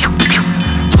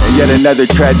 And yet another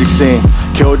tragic scene.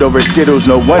 Killed over Skittles,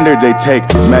 no wonder they take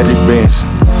magic beans.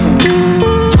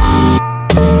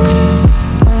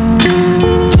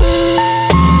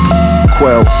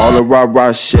 All the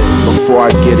rah-rah shit before I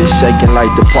get it shaking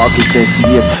like the Parkinson's.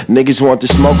 See if niggas want the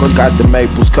smoke, I got the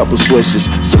maples, couple swishes.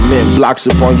 Cement blocks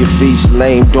up on your feet,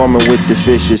 lame dormant with the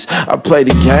fishes. I play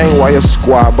the game while your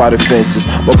squad by the fences.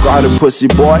 Bogart a pussy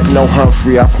boy, no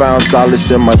Humphrey, I found solace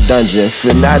in my dungeon.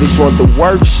 Fanatics want the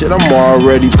work, shit I'm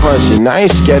already punching. I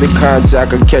ain't scared of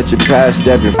contact, I catch it past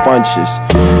Devin Funches.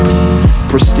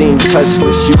 Pristine,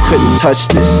 touchless, you couldn't touch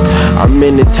this. I'm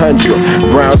in the tundra,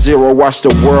 ground zero, watch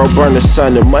the world burn the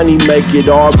sun. The money make it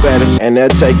all better, and they'll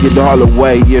take it all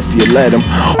away if you let them.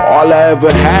 All I ever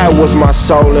had was my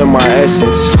soul and my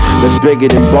essence. That's bigger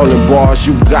than bowling balls,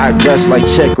 you got guts like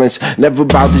chicklins. Never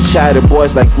about to chatter,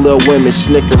 boys like little women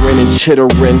snickering and chittering.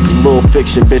 Little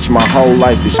fiction, bitch, my whole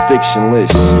life is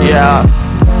fictionless. Yeah.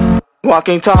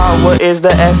 Walking tall, what is the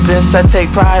essence? I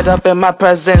take pride up in my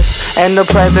presence, and the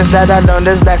presence that I learned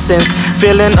is lessons.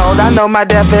 Feeling old, I know my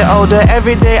death is older.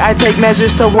 Every day I take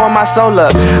measures to warm my soul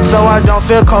up, so I don't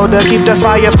feel colder. Keep the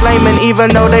fire flaming, even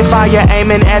though they fire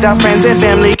aiming at our friends and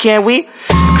family. Can we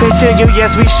continue?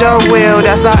 Yes, we sure will.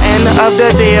 That's our end of the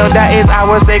deal. That is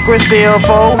our sacred seal,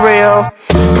 for real.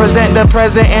 Present the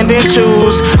present and then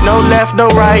choose. No left, no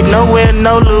right, no win,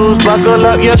 no lose. Buckle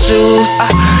up your shoes.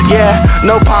 Yeah,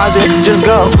 no pause it, just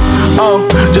go. Oh,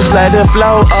 just let it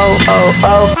flow. Oh, oh,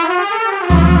 oh.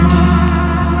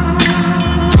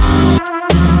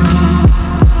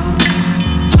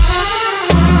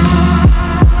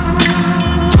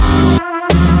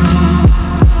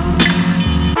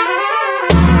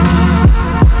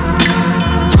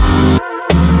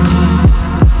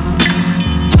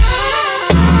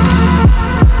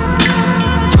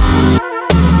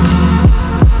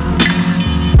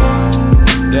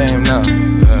 Damn, no.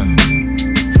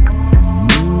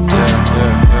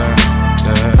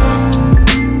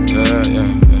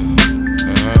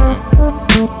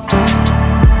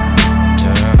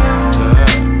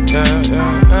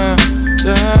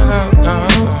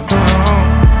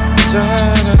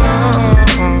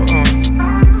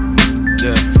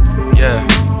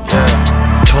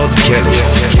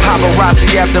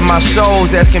 Paparazzi after my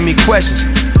shows asking me questions.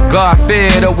 God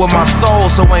fed up with my soul,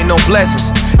 so ain't no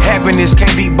blessings. Happiness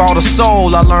can't be bought a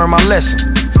soul, I learned my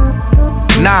lesson.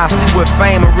 Now I see what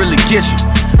fame will really get you.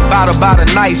 About a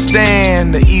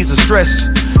nightstand to ease the stress.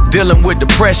 Dealing with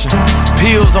depression,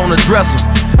 pills on the dresser.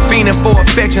 Fiending for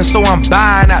affection, so I'm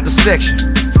buying out the section.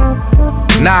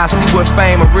 Now I see what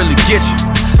fame will really get you.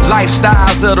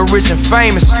 Lifestyles of the rich and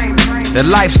famous. That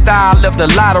lifestyle left a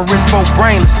lot of rich folk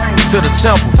brainless to the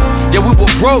temple. Yeah, we were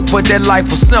broke, but that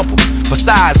life was simple.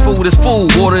 Besides, food is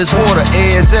food, water is water,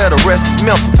 air is air, the rest is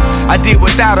mental. I did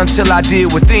without until I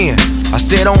did within. I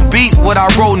said on beat what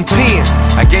I wrote in pen.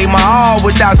 I gave my all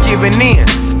without giving in.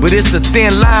 But it's a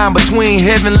thin line between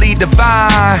heavenly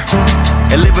divine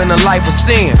and living a life of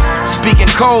sin. Speaking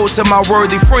cold to my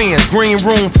worthy friends, green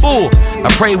room full.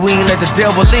 I pray we ain't let the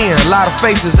devil in. A lot of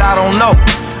faces I don't know.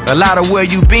 A lot of where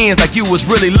you been, like you was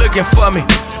really looking for me.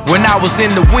 When I was in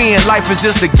the wind, life is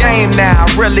just a game now.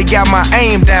 I really got my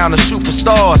aim down to shoot for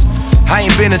stars. I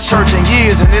ain't been to church in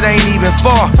years and it ain't even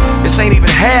far. This ain't even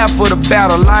half of the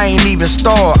battle, I ain't even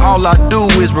start. All I do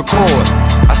is record.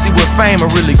 I see what fame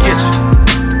will really get you.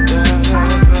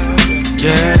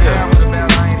 Yeah.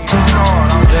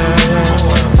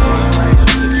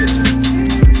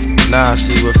 Now I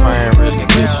see what fame really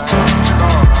gets you.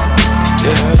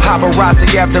 Yeah.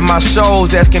 Paparazzi after my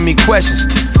shows asking me questions.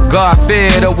 God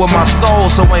fed up with my soul,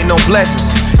 so ain't no blessings.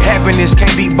 Happiness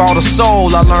can't be bought a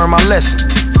soul, I learned my lesson.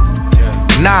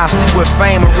 Now I see what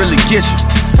fame will really get you.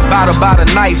 About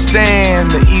a nightstand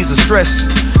to ease the stress.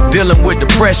 Dealing with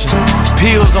depression,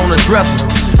 pills on the dresser.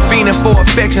 Fiending for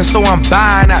affection, so I'm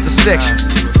buying out the sections.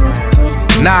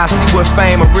 Now I see what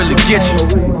fame will really get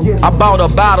you. I bought a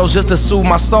bottle just to soothe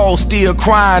my soul, still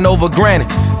crying over granny.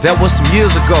 That was some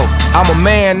years ago, I'm a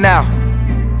man now.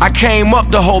 I came up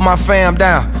to hold my fam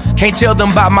down. Can't tell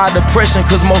them about my depression,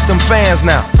 cause most them fans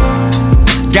now.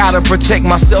 Gotta protect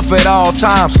myself at all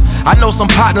times. I know some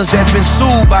partners that's been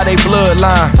sued by their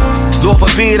bloodline. Lord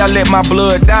forbid I let my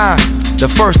blood die. The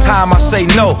first time I say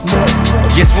no,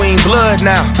 guess we ain't blood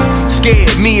now.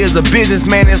 Scared me as a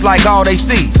businessman, it's like all they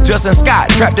see. Justin Scott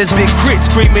trapped this big crit,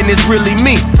 screaming it's really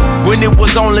me. When it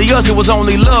was only us, it was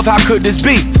only love, how could this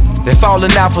be? They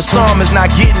falling out for some is not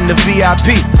getting the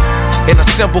VIP. And a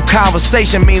simple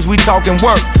conversation means we talking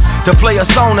work. To play a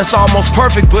song that's almost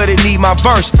perfect, but it need my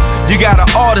verse. You got an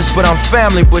artist, but I'm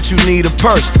family, but you need a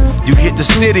purse. You hit the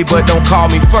city, but don't call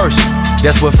me first.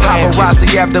 That's what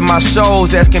paparazzi after my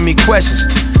shows asking me questions.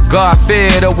 God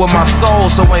fed up with my soul,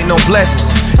 so ain't no blessings.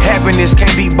 Happiness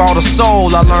can't be bought a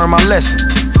soul, I learned my lesson.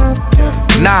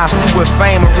 Now I see what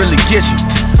fame will really get you.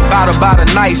 About a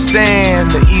nightstand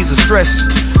to ease the stresses.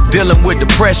 Dealing with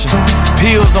depression,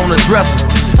 pills on the dresser.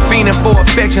 Fiending for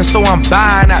affection, so I'm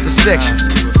buying out the sections.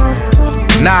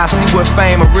 Now I see what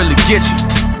fame will really get you.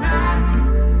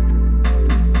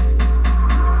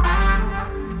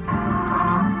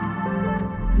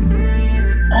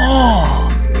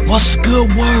 Oh, what's a good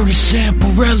word? It's Sam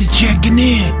Pirelli checking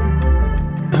in.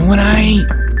 And when I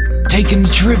ain't taking a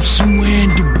trip somewhere in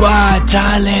Dubai,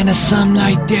 Thailand or something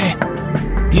like that,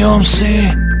 you know what I'm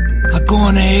saying? I go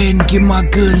on ahead and get my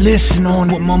good listen on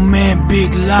with my man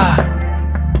Big Lie.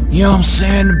 You know what I'm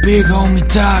saying? The big homie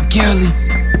Todd Kelly.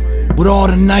 With all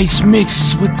the nice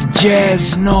mixes with the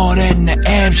jazz and all that, and the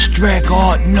abstract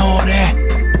art and all that.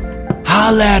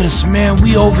 Holla at us, man.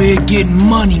 We over here getting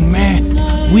money, man.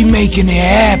 We making it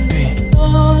happen.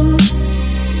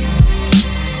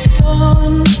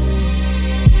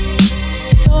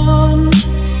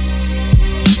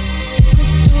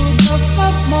 Crystal drops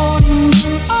of morning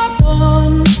dew are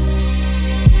gone.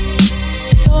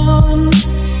 Gone.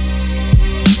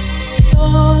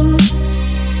 Gone.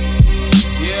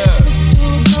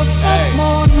 Crystal drops of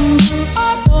morning dew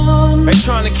are gone. They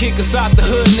tryna kick us out the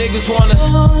hood, niggas want us.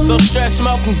 So stress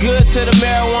smoking good to the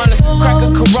marijuana. Crack a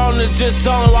Corona just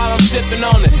on while I'm sipping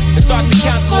on it. And start to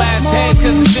count the last days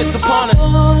cause the shit's upon us.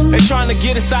 They tryna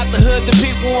get us out the hood, the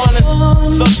people want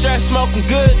us. So stress smoking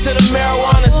good to the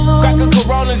marijuana. Crack a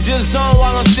Corona just on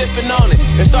while I'm sipping on it.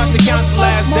 And start to count the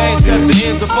last days cause the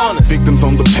end's upon us. Victims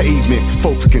on the pavement,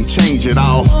 folks can change it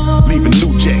all. Leaving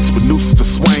new jacks with nooses to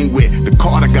swing with. The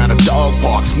Carter got a dog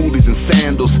park, smoothies and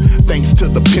sandals. Thanks to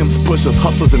the pimps, pushers,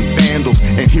 hustlers and vandals.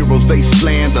 And heroes they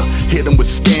slander, hit them with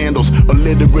scandals. Or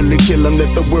literally kill them,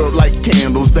 lit the world like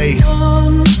candles.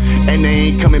 And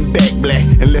they ain't coming back black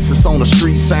unless it's on a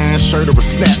street sign, shirt or a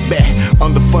snapback.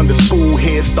 Underfunded school,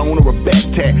 headstone or a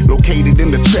backpack. Located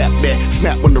in the trap that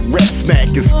snap when the rat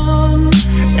snack is.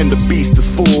 And the beast is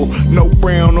full. No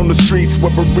brown on the streets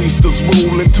where baristas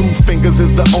rule. And 2 fingers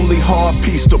is the only hard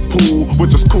piece to pull,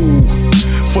 which is cool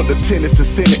for the tenants and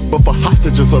senate. But for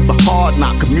hostages of the hard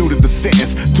knock, commuted the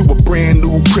sentence to a brand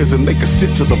new prison. They can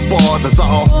sit to the bars, that's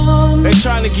all. They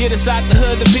trying to get us out the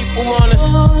hood, the people want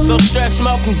us. So stress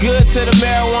smoking good to the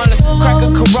marijuana. Crack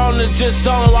a Corona just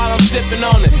on while I'm sipping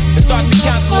on it. And start to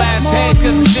count the last days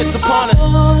cause the shit's upon us.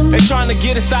 They trying to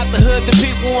get us out the hood, the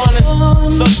people want us.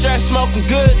 So stress smoking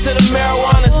good to the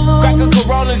marijuana. Crack a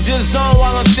Corona just on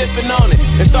while I'm sipping on it.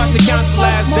 And start to count the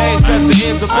last days cause the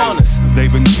end's upon us.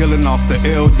 They've been killing off the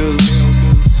elders,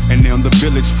 and now the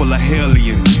village full of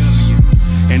hellions.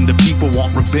 And the people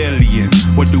want rebellion.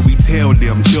 What do we tell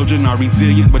them? Children are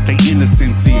resilient, but their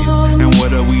innocence is. And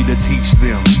what are we to teach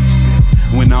them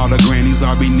when all the grannies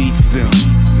are beneath them?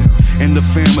 And the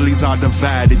families are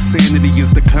divided. Sanity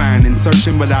is declining.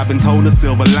 Searching, but I've been told a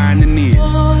silver lining is.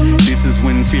 This is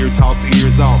when fear talks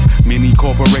ears off. Many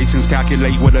corporations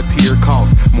calculate what a tear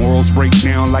costs. Morals break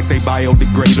down like they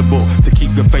biodegradable. To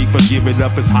keep the faith or give it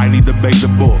up is highly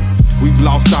debatable. We've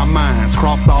lost our minds,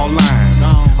 crossed all lines.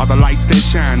 Are the lights that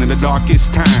shine in the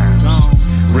darkest times.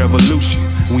 Revolution,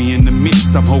 we in the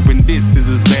midst. I'm hoping this is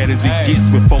as bad as it gets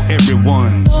before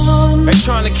everyone's. They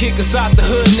trying to kick us out the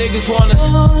hood, niggas want us.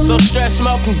 So stress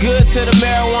smoking good to the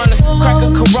marijuana. Crack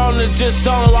a Corona just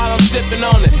on while I'm sipping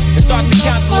on it. And start to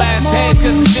count the last days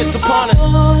cause the shit's upon us.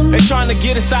 They trying to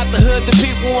get us out the hood, the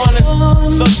people want us.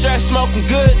 So stress smoking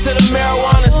good to the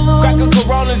marijuana. Crack a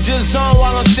Corona just on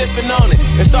while I'm sipping on it.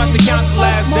 And start to count the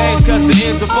last days cause the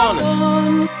end's upon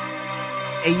us.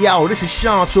 Hey yo, this is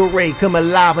Sean Toure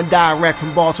coming live and direct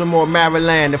from Baltimore,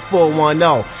 Maryland at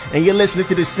 410. And you're listening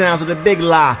to the sounds of the Big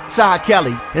Lie, Todd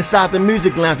Kelly, inside the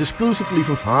Music Lounge exclusively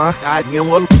from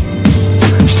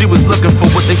She was looking for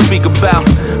what they speak about,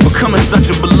 becoming such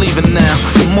a believer now.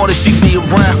 The more that she be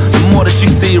around, the more that she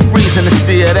see a reason to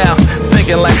see it out. Thinking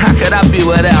thinking like, how could I be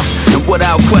without? And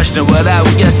without question, without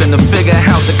guessing, to figure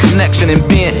out the connection and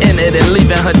being in it and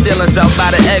leaving her dealings out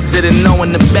by the exit and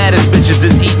knowing the baddest bitches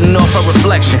is eating off her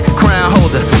reflection. Crown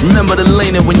holder, remember to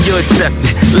lean it when you accept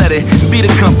it. Let it be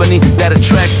the company that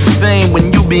attracts the same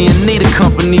when you be in need of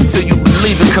company till you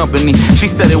believe in company. She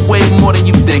said it way more than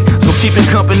you think, so keeping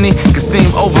company can seem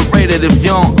overrated if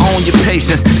you don't own your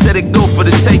patience. Said it go for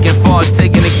the taking, far as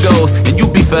taking it goes, and you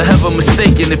be forever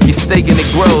mistaken if you're staking it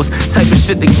grows. Type of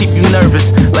shit that keep you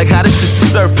nervous, like how this just the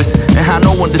surface and how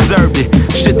no one deserved it.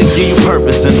 Shit that give you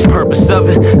purpose, and the purpose of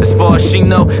it, as far as she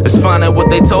know, is find out what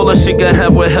they told her she could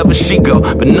have wherever she go.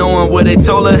 But knowing where they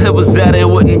told her it was at, it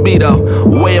wouldn't be though.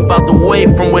 Way about the way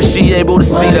from where she able to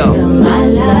see though. Words of my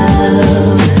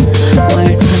love,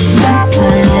 words of my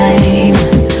time,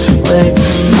 words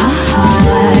of my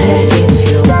heart.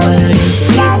 If your word is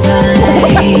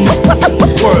divine,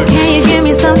 can you give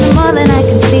me something more than I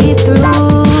can see through?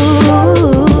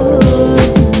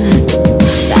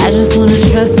 I just wanna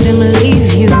trust and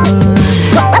believe you.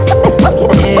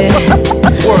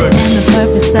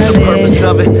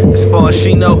 Of it, as far as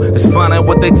she know, is find out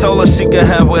what they told her she could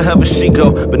have wherever she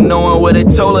go. But knowing where they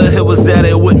told her it was at,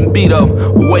 it wouldn't be though.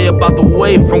 Way about the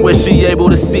way from where she able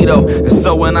to see though. And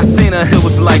so when I seen her, it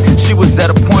was like she was at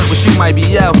a point where she might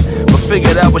be out, but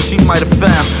figured out what she might have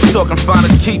found. Talking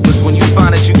finders keepers, when you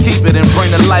find it, you keep it and bring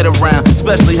the light around.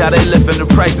 Especially how they lifting the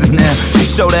prices now. She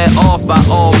show that off by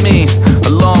all means,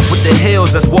 along with the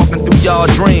hills that's walking through y'all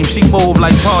dreams. She move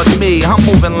like pardon me, I'm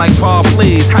moving like Paul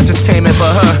please. I just came in for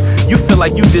her. You feel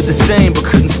like you did the same but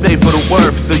couldn't stay for the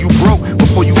worth, so you broke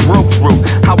before you broke through.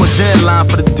 I was in line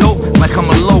for the dope like I'm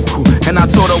a local, and I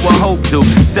told her what hope do.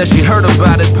 Said she heard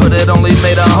about it, but it only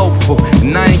made her hopeful.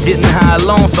 And I ain't getting high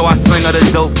alone, so I sling her the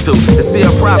dope too. To see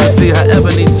her prophecy, her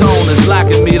ebony tone is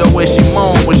locking me the way she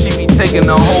moan when she be taking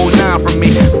the whole nine from me.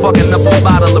 Fucking up a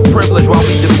bottle of privilege while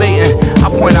we debating.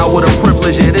 I point out what a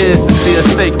privilege it is to see her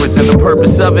sacreds, and the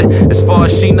purpose of it, as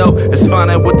far as she know, is find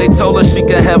out what they told her she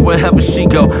could have wherever she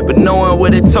go. But knowing where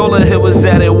they told her it was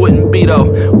at, it wouldn't be though.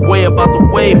 Way about the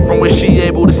way from where she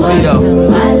able to see though. Words of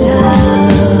my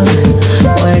love,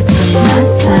 words of my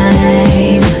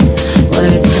time,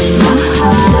 words of my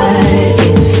heart.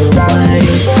 If your word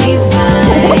is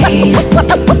divine,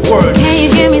 can you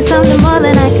give me something more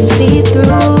than I can see through?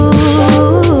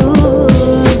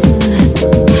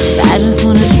 I just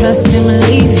wanna trust and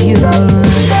believe you.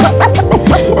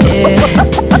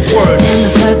 And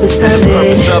the purpose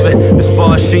of it, as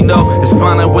far as she know, is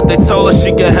find out what they told her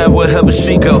she could have wherever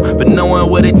she go. But knowing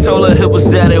where they told her it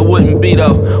was at, it wouldn't be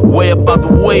though. Way about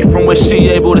the way from where she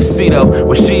able to see though.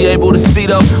 What she able to see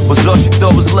though was all she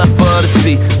thought was left for her to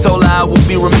see. Told her I would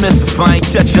be remiss if I ain't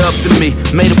catch her up to me.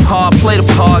 Made a part, played a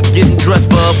part, getting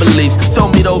dressed for her beliefs.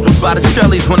 Told me those was by the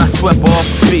Chellies when I swept off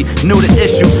her feet. Knew the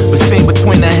issue, but seen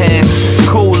between the hands.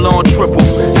 Cool on triple,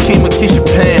 Kima Keisha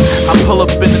Pan. I pull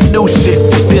up in the new shit,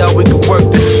 see how we can work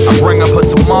this. I bring up her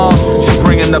to Mars, she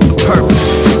bringing up the purpose.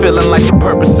 Feeling like the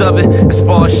purpose of it, as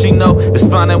far as she know, is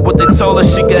finding what they told her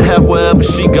she could have wherever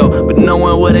she go. But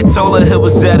knowing where they told her it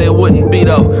was at, it wouldn't be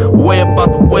though. Way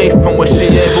about the way from where she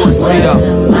able to see though. words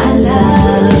of my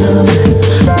love,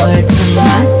 words of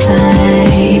my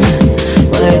time,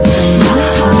 words of my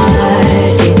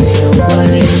heart. If your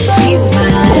word is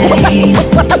divine,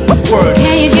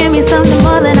 can you give me something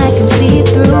more than I can see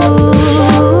through?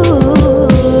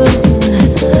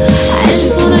 I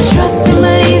just wanna trust and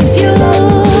believe you,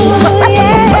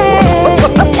 yeah.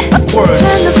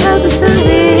 And the purpose of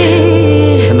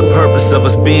it, and the purpose of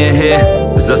us being here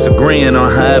is us agreeing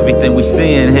on how everything we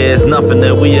seeing here is nothing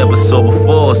that we ever saw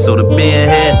before. So the being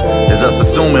here is us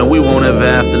assuming we won't ever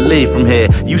have to leave from here.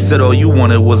 You said all you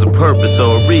wanted was a purpose or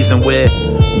a reason where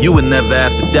you would never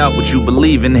have to doubt what you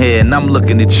believe in here. And I'm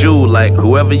looking at you like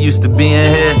whoever used to be in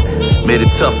here made it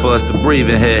tough for us to breathe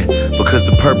in here. Because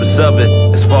the purpose of it,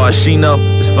 as far as she know,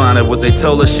 is finding what they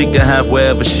told her she could have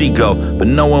wherever she go. But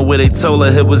knowing where they told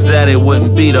her it was at, it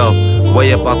wouldn't be though.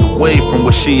 Way up out the way from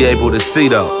what she able to see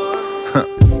though.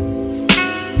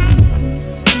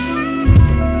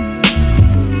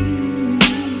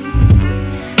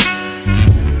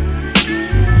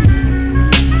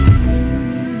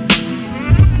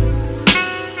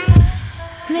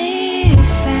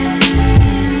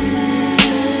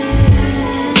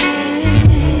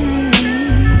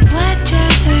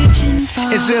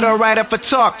 Is it alright if I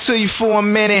talk to you for a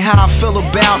minute? How I feel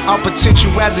about our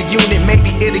potential as a unit? Maybe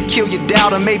it'll kill your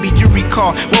doubt, or maybe you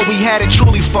recall what we had it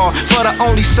truly for the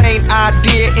only sane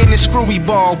idea in this screwy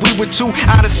ball. We were 2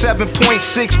 out of 7.6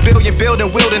 billion,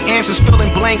 building, wielding answers, filling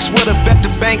blanks with a bet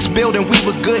the banks building. We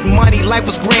were good money, life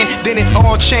was grand, then it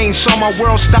all changed. Saw my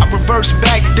world stop, reverse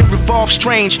back, then revolve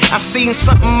strange. I seen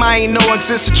something I ain't know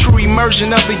exists, a true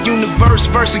immersion of the universe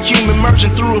versus human merging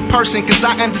through a person. Cause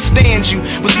I understand you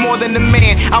was more than a man,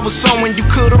 I was someone you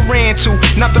could've ran to.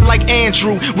 Nothing like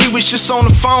Andrew, we was just on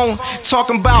the phone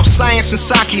talking about science and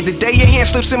sake. The day your hand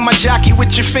slips in my jockey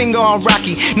with your finger on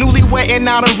Rocky. Newlywed and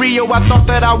out of Rio, I thought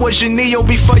that I was your Neo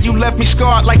before you left me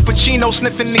scarred like Pacino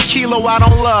sniffing the kilo. I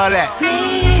don't love that.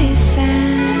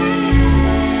 Listen.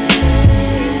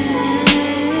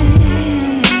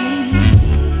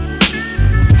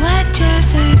 What you're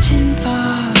searching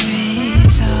for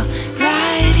is all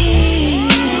right here.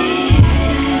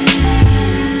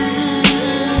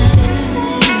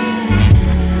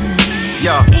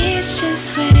 Yo. It's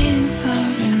just waiting for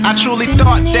I truly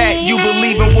thought that you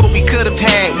believe in what we could have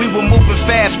had. We were moving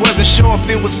fast, wasn't sure if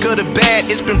it was good or bad.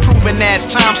 It's been proven as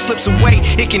time slips away,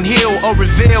 it can heal or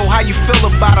reveal how you feel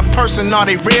about a person. Are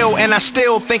they real? And I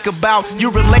still think about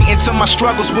you relating to my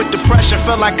struggles with depression.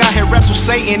 Felt like I had wrestled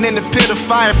Satan in the pit of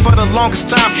fire. For the longest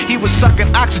time, he was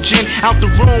sucking oxygen out the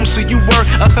room, so you were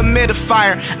a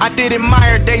humidifier. I did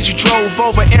admire days you drove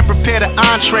over and prepared an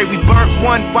entree. We burnt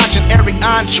one watching Eric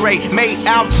Andre. Made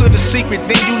out to the secret,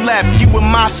 then you left. You were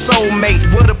my soulmate,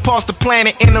 would've paused the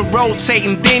planet in a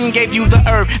rotating, then gave you the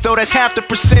earth. Though that's half the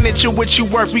percentage of what you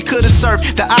worth. We could've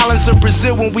surfed the islands of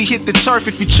Brazil when we hit the turf.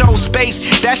 If you chose space,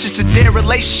 that's just a dead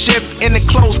relationship in a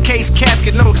closed case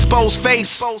casket, no exposed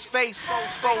face.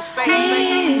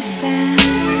 Listen.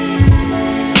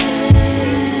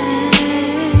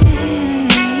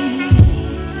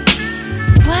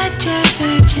 What you're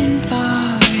searching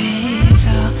for is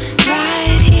all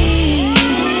right here.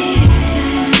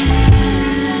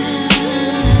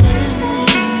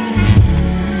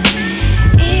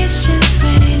 It's just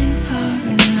waiting for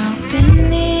an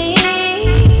opening.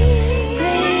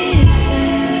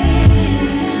 Listen.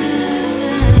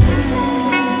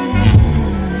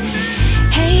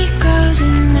 Hate grows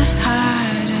in the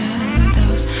heart of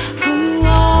those who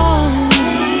won't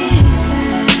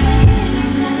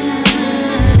listen.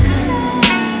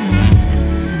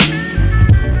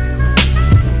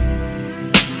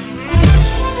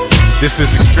 This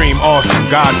is extreme awesome.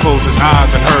 God closed his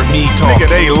eyes and heard me talk. Nigga,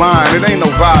 they lying. It ain't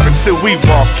no vibe until we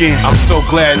walk in. I'm so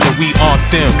glad that we aren't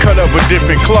them. Cut up a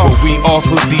different cloth. But we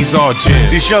offer these are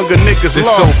gems. These younger niggas It's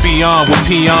lost. so beyond what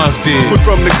peons did. We're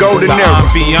from the golden the era.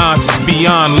 ambiance is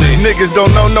beyond lit. Niggas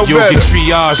don't know no You'll better. get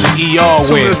triage and ER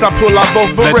Soon with. as I pull out both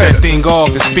Let Berettas. that thing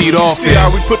off and speed off See it. how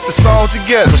we put the songs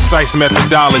together. Precise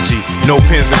methodology. No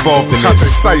pens involved in Got the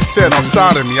this. sight set on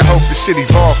side of me. I hope this shit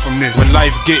evolve from this. When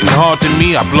life getting hard to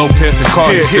me, I blow piff and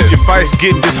card Yeah, sip. hit your vice,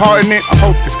 get disheartening. I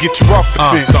hope this get you off the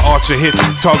fence. The archer hits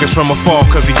targets from afar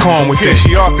cause he calm with Yeah, it.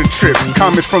 she often trips.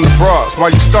 Comments from the bras. Why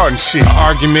you starting shit? An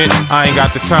argument, I ain't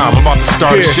got the time. I'm about to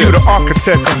start a Yeah, shit. you the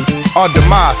architect of our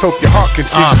demise. Hope your heart can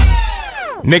tip.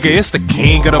 Nigga, it's the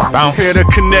king of the bounce. Here to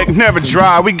connect, never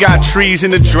dry. We got trees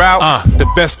in the drought. The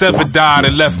best ever died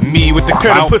and left me with the Here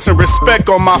to clout. put some respect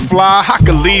on my fly. I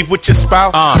could leave with your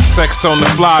spouse. Sex on the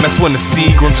fly, that's when the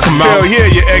Seagrams come out. Hell yeah,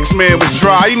 your ex-man was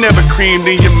dry. He never creamed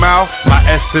in your mouth. My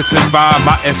essence and vibe,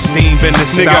 my esteem been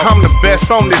this Nigga, out. I'm the best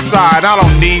on this side. I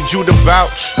don't need you to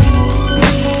vouch.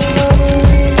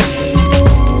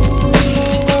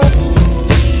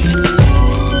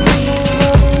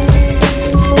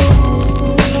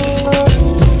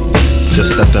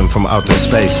 Just stepped in from outer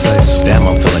space. Damn,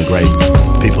 I'm feeling great.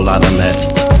 People I done met,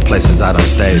 places I done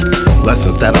stayed.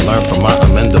 Lessons that I learned from my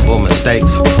unmendable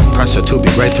mistakes. Pressure to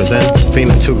be greater than,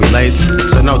 feeling to relate.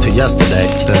 Said no to yesterday,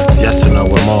 then yes to know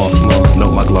we're more.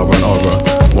 Note my glow and aura,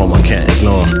 one can't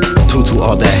ignore. Two to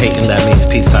all that hating, that means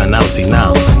peace sign out, see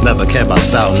now. Never care about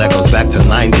style, and that goes back to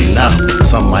 90 now.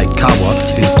 Some might cower,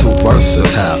 he's too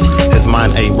versatile. His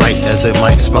mind ain't right as it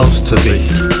might supposed to be.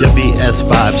 Your BS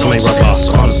vibes may rub off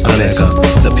on a nigga.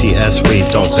 The PS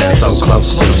reads, don't stand so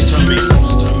close to me.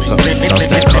 So, don't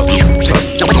stand close to me.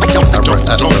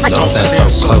 Don't stand so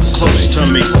close to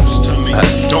me.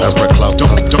 Don't stand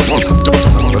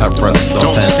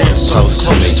so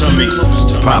close to me.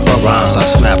 Proper rhymes, I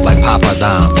snap like Papa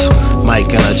Dimes. Mic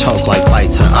in a choke like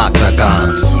fights and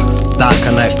octagons. Dot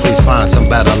connect, please find some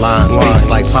better lines. Beats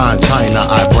like fine china,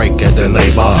 I break it and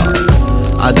they bar.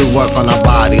 I do work on the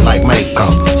body like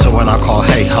makeup. So when I call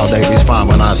hey how they respond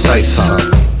when I say so.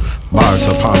 Bars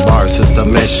upon bars is the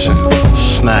mission.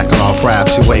 Snacking off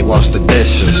raps, you wait, wash the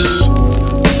dishes.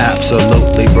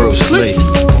 absolutely Bruce Lee.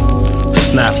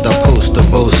 Snap the post to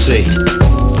Boosie.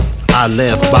 I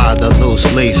live by the loose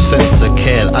leaf since a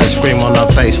kid. Ice cream on her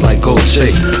face like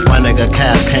Gucci. My nigga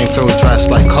Cap came through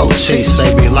dressed like Cochise.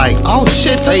 They be like, oh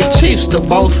shit, they Chiefs to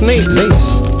both knees.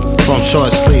 From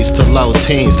short sleeves to low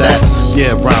teens, that's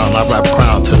yeah brown. I rap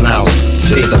crown to now.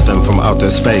 Just stepped in from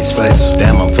outer space.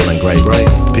 Damn, I'm feeling great.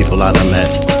 People I done met,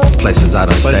 places I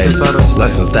done stayed.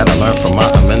 Lessons that I learned from my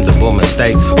amendable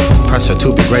mistakes. Pressure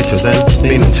to be greater than,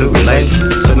 feeling to relate.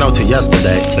 Said no to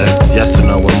yesterday, yes to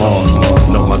know we're more.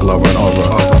 Know my glowing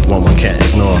aura, one can't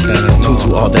ignore. Two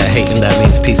to all that hating, that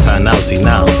means peace sign now, see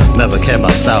now. Never care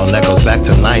about style, and that goes back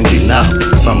to 90 now.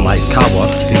 Some like Kawa,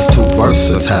 he's too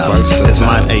versatile. His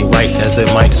mind ain't right as it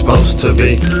might supposed to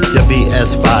be. Your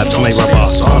BS vibes may rub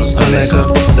off on a nigga.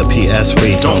 The PS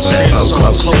reads don't stand so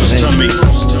close to me.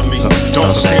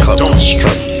 Don't stand close to me.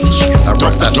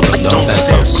 Don't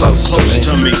stand so close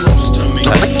to me.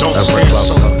 Don't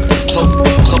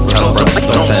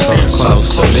stand so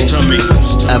close to me.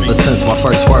 Ever since my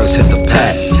first words hit the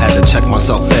pad, had to check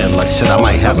myself in like shit, I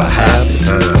might have a habit.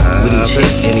 With each hit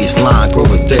in each line, grew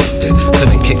addicted.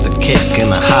 Couldn't kick the kick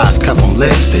and the highs kept them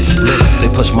lifted. They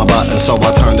pushed my button so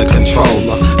I turned the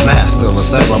controller. Master of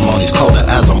ceremonies, colder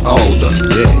as I'm older.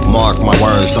 Mark my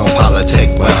words, don't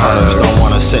politic with hers. Don't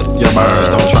wanna sip your birds,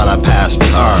 don't try to pass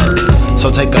me herb. So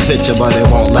take a picture but it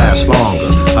won't last longer.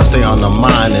 I stay on the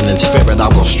mind and in spirit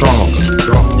I'll go stronger.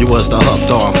 You was the hook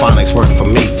door and phonics work for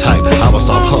me type. I was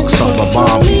off hooks over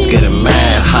bomb beats getting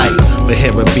mad hype. But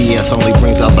hearing BS only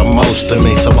brings out the most of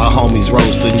me. So our homies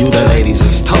roasting you, the ladies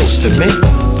is toasting me.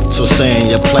 So stay in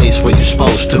your place where you're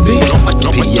supposed to be.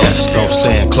 P.S. Don't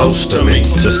stand close to me.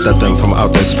 Just stepped in from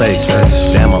outer space.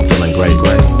 Damn, I'm feeling great.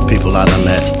 People I done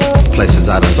met, places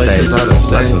I done stayed.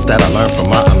 Lessons that I learned from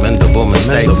my amendable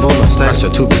mistakes. Pressure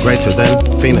to be greater than,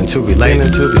 feeling to relate.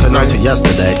 Said no to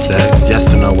yesterday, yes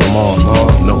to know we're more.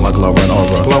 Know my glowing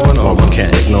aura, one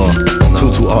can't ignore.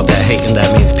 Two to all that hating,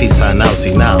 that means peace sign now,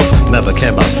 see nows. Never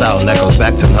care about style, and that goes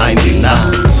back to 90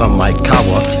 now. Some like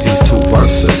Kawa, he's too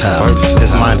versatile.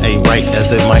 His mind ain't right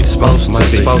as it might supposed to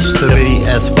be. The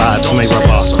BS vibes may rub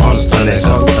off on a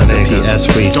nigga. The PS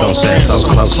reads don't stand so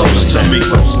close to me. Don't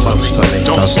stand close to me.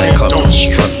 Don't stand so close to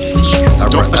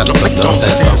me. Don't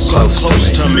stand so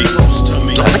close to me.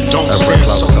 Don't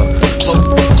stand so close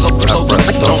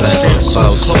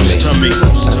to me.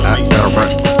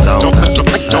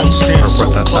 Don't stand so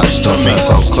close to me. Don't stand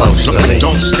so close to me.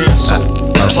 Don't stand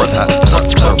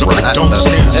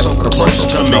so close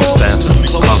to me.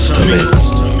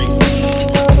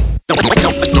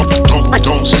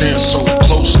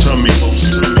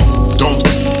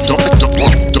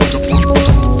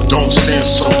 Don't stand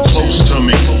so close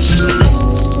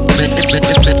to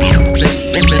me.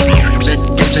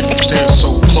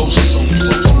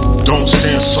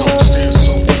 Stand so close.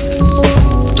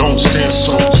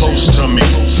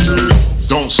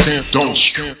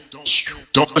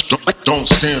 Don't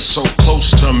stand so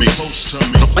close to me.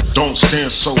 Don't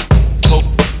stand so close to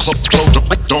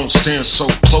me. Don't stand so don't stand so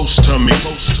close to me.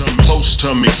 Close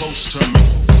to me.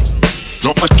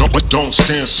 Don't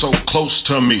stand so close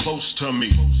to me.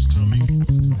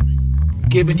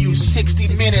 Giving you 60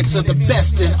 minutes of the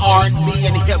best in R&B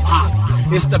and hip hop.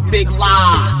 It's the Big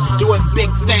Lie, doing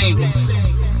big things.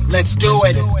 Let's do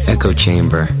it. Echo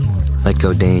chamber, let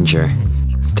go danger.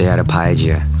 Stay out of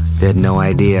Pygia. They had no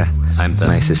idea. I'm the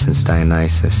nicest since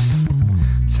Dionysus.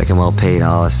 Second well paid,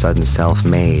 all of a sudden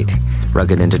self-made.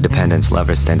 Rugged interdependence,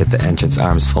 lovers stand at the entrance,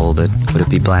 arms folded. Would it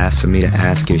be blasphemy to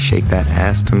ask you to shake that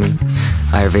ass for me?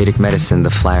 Ayurvedic medicine, the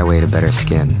flyway to better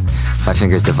skin. 5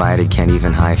 fingers divided can't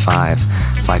even high five.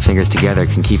 5 fingers together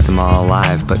can keep them all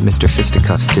alive. But Mr.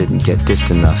 Fisticuffs didn't get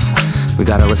dissed enough. We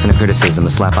gotta listen to criticism, a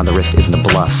slap on the wrist isn't a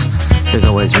bluff. There's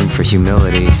always room for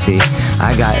humility, see?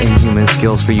 I got inhuman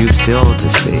skills for you still to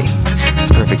see.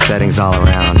 It's perfect settings all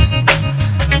around.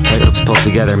 Tight ropes pulled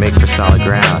together make for solid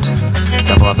ground.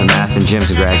 Double up in math and gym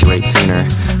to graduate sooner.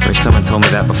 Wish someone told me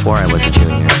that before I was a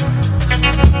junior.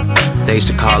 They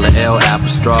should call it L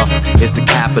apostrophe. It's the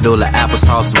capital of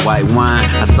applesauce and white wine.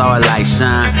 I saw it like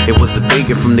shine. It was a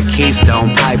beacon from the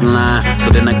Keystone Pipeline.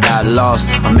 So then I got lost,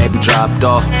 or maybe dropped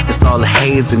off. It's all the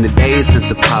haze in the days since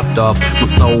it popped off. My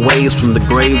soul waves from the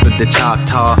grave to the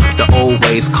Choctaw. The old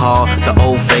ways call, the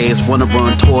old phase wanna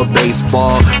run toward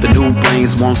baseball. The new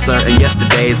brains won't certain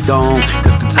yesterday's gone.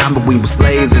 Cause the time when we were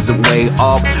slaves isn't way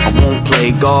off. I won't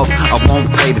play golf, I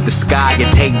won't pray to the sky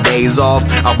and take days off.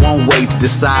 I won't wait to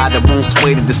decide, I won't won't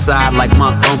sway to decide like my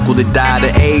uncle that died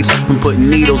of AIDS from putting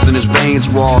needles in his veins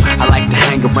raw. I like to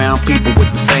hang around people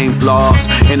with the same flaws.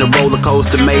 In a roller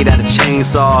coaster made out of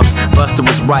chainsaws. Buster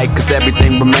was right, cause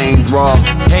everything remained raw.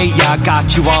 Hey, I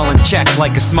got you all in check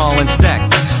like a small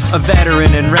insect. A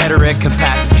veteran in rhetoric can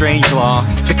pass a strange law.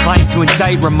 Decline to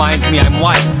indict reminds me I'm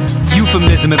white.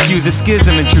 Euphemism infuses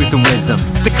schism in truth and wisdom.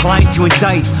 Decline to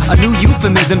indict, a new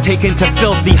euphemism taken to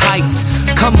filthy heights.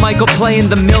 Come Michael play in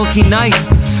the milky night.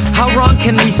 How wrong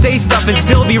can we say stuff and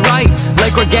still be right?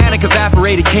 Like organic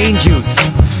evaporated cane juice.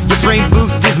 Your brain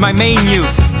boost is my main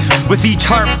use. With each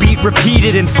heartbeat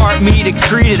repeated and fart meat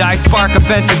excreted, I spark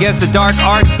offense against the dark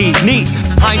arts heat. Neat,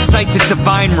 hindsight's a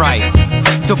divine right.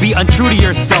 So be untrue to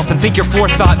yourself and think your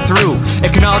forethought through.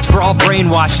 Acknowledge we're all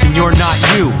brainwashed and you're not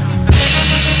you.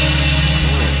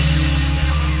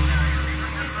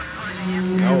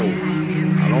 No,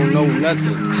 I don't know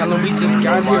nothing. Tell them we just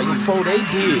got here before they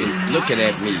did. Looking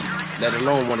at me, let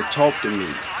alone want to talk to me.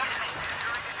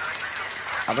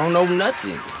 I don't know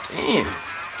nothing. Damn.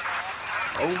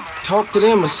 Oh, talk to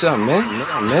them or something,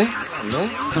 man.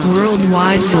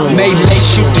 Worldwide soul. Melee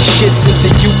shoot the shit since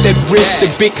a youth at risk.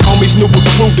 The big homies knew a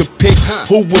crew to pick.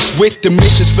 Who was with the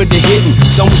missions for the hitting?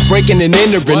 Some was breaking and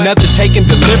entering, others taking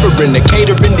delivering. The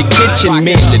catering the kitchen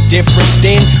men. The difference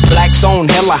then, blacks own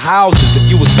hella houses. If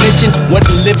you was snitching,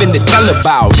 wasn't living to tell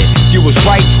about it. If you was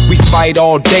right, we fight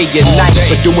all day and night.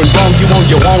 But doing wrong, you on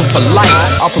your own for life.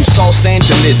 I'm from Los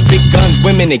Angeles, big guns,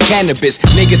 women and cannabis.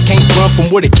 Niggas can't run from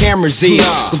where the cameras is.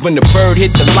 Cause when the bird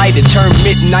hit the light, it turned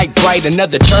midnight bright.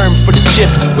 Another term for the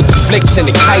chips with the flicks and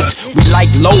the kites. We like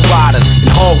low riders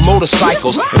and hog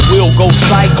motorcycles, and we'll go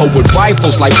psycho with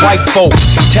rifles like white folks.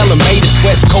 Tell them made us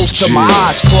West Coast till my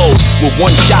eyes closed with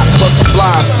one shot plus a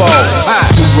blindfold.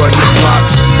 Who run the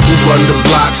blocks? Who run the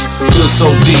blocks? Feel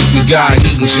so deep, we got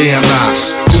heat and jam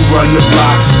knots. Who run the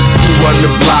blocks? Who run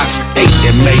the blocks? 8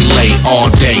 in melee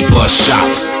all day, bust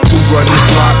shots. Who run the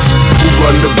blocks? Who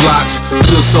run the blocks?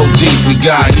 Feel so deep, we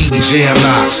got heat and jam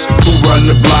knots. Who run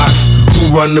the blocks?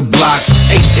 Who run the blocks?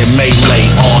 8 in melee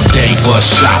all day,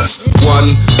 bust shots.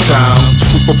 One time,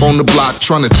 swoop up on the block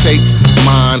trying to take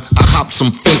mine. I hopped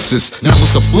some fences, now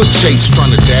it's a foot chase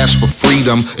trying to dash for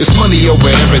freedom. It's money over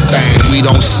everything, we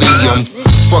don't see them.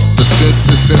 Fuck the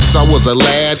census, since I was a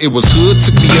lad, it was hood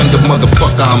to be under,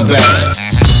 motherfucker, I'm bad.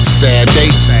 Sad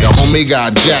dates, the homie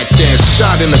got jacked and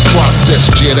shot in the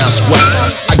process, jet, I sweat.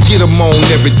 I get him on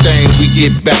everything we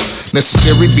get back.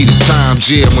 Necessary be the time,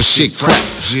 yeah, when shit crack.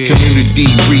 Community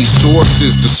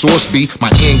resources, the source be my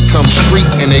income street,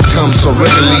 and it comes so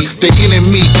regularly. The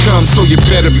enemy comes, so you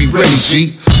better be ready,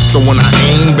 G. So when I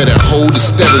aim, better hold it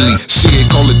steadily. Shit,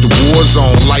 call it the war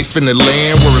zone, life in the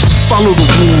land where it's follow the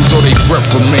rules or they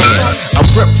reprimand. I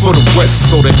rep for the West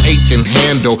so that they can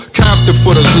handle. Compton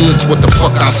for the hoods, what the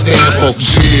fuck I stand for.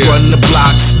 Who run the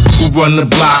blocks? Who run the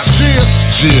blocks?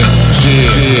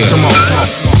 Come on.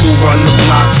 Who run the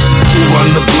blocks? Who run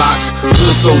the blocks?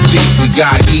 Hood so deep, we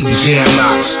got heat and jam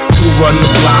knots. Who run the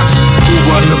blocks? Who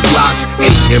run the blocks?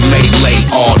 8 in melee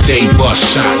all day, bust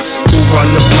shots. Who run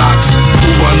the blocks? Who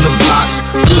run the blocks?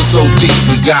 Hood so deep,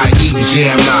 we got heat and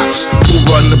jam knots. Who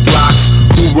run the blocks?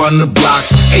 Who run the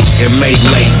blocks? 8 in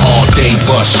melee all day,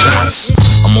 bust shots.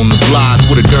 I'm on the block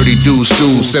with a dirty dude's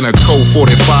dudes and a cold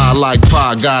 45 like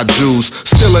pie got Jews.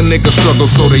 Still a nigga struggle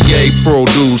so the yay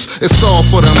produce. It's all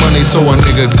for the money so a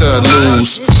nigga could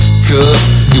lose. Cause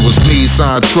it was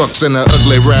Nissan trucks and the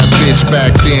ugly rap bitch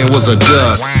back then was a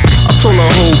duck. I told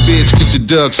her whole bitch get the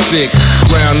duck sick.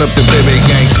 Round up the baby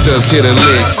gangsters, hit a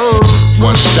lick.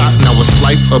 One shot, now it's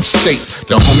life upstate.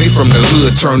 The homie from the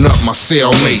hood turned up my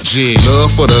cellmate.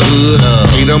 Love for the hood,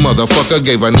 ain't a motherfucker.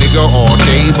 Gave a nigga all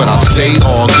day, but I stay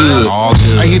all good.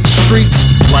 I hit the streets,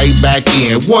 right back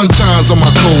in. One times on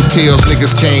my coattails,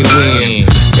 niggas can't win.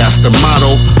 That's the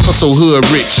motto, hustle hood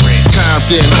rich.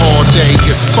 Compton all day,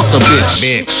 it's fuck a bitch.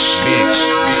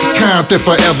 Compton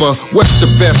forever, what's the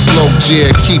best low, yeah,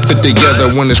 keep it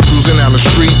together when it's cruising down the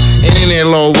street. And in their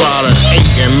low riders, 8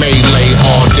 in melee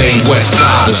all day, west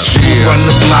siders. Who run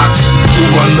the blocks? Who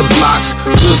run the blocks?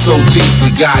 Hood so deep,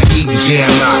 we got heat and jam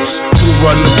knots. Who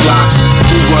run the blocks?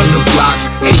 Who run the blocks?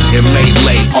 8 in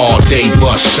melee all day,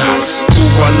 bust shots. Who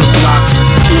run the blocks?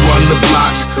 Who run the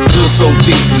blocks? Hood so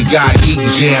deep, we got heat and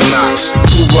jam knots.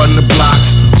 Who run the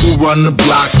blocks? Who run the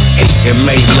blocks? 8 in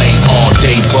melee all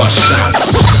day, bust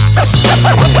shots.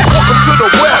 Welcome to the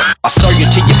West. I serve you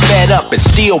till you're fed up and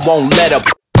still won't let up.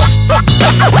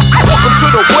 Welcome to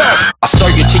the West. I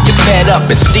serve you till you're fed up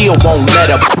and still won't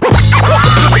let up.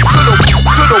 Welcome to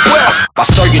the West. I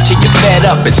serve you till you're fed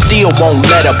up and still won't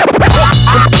let up.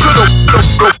 Welcome to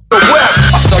the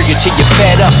West. I serve you till you're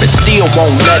fed up and still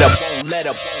won't let up.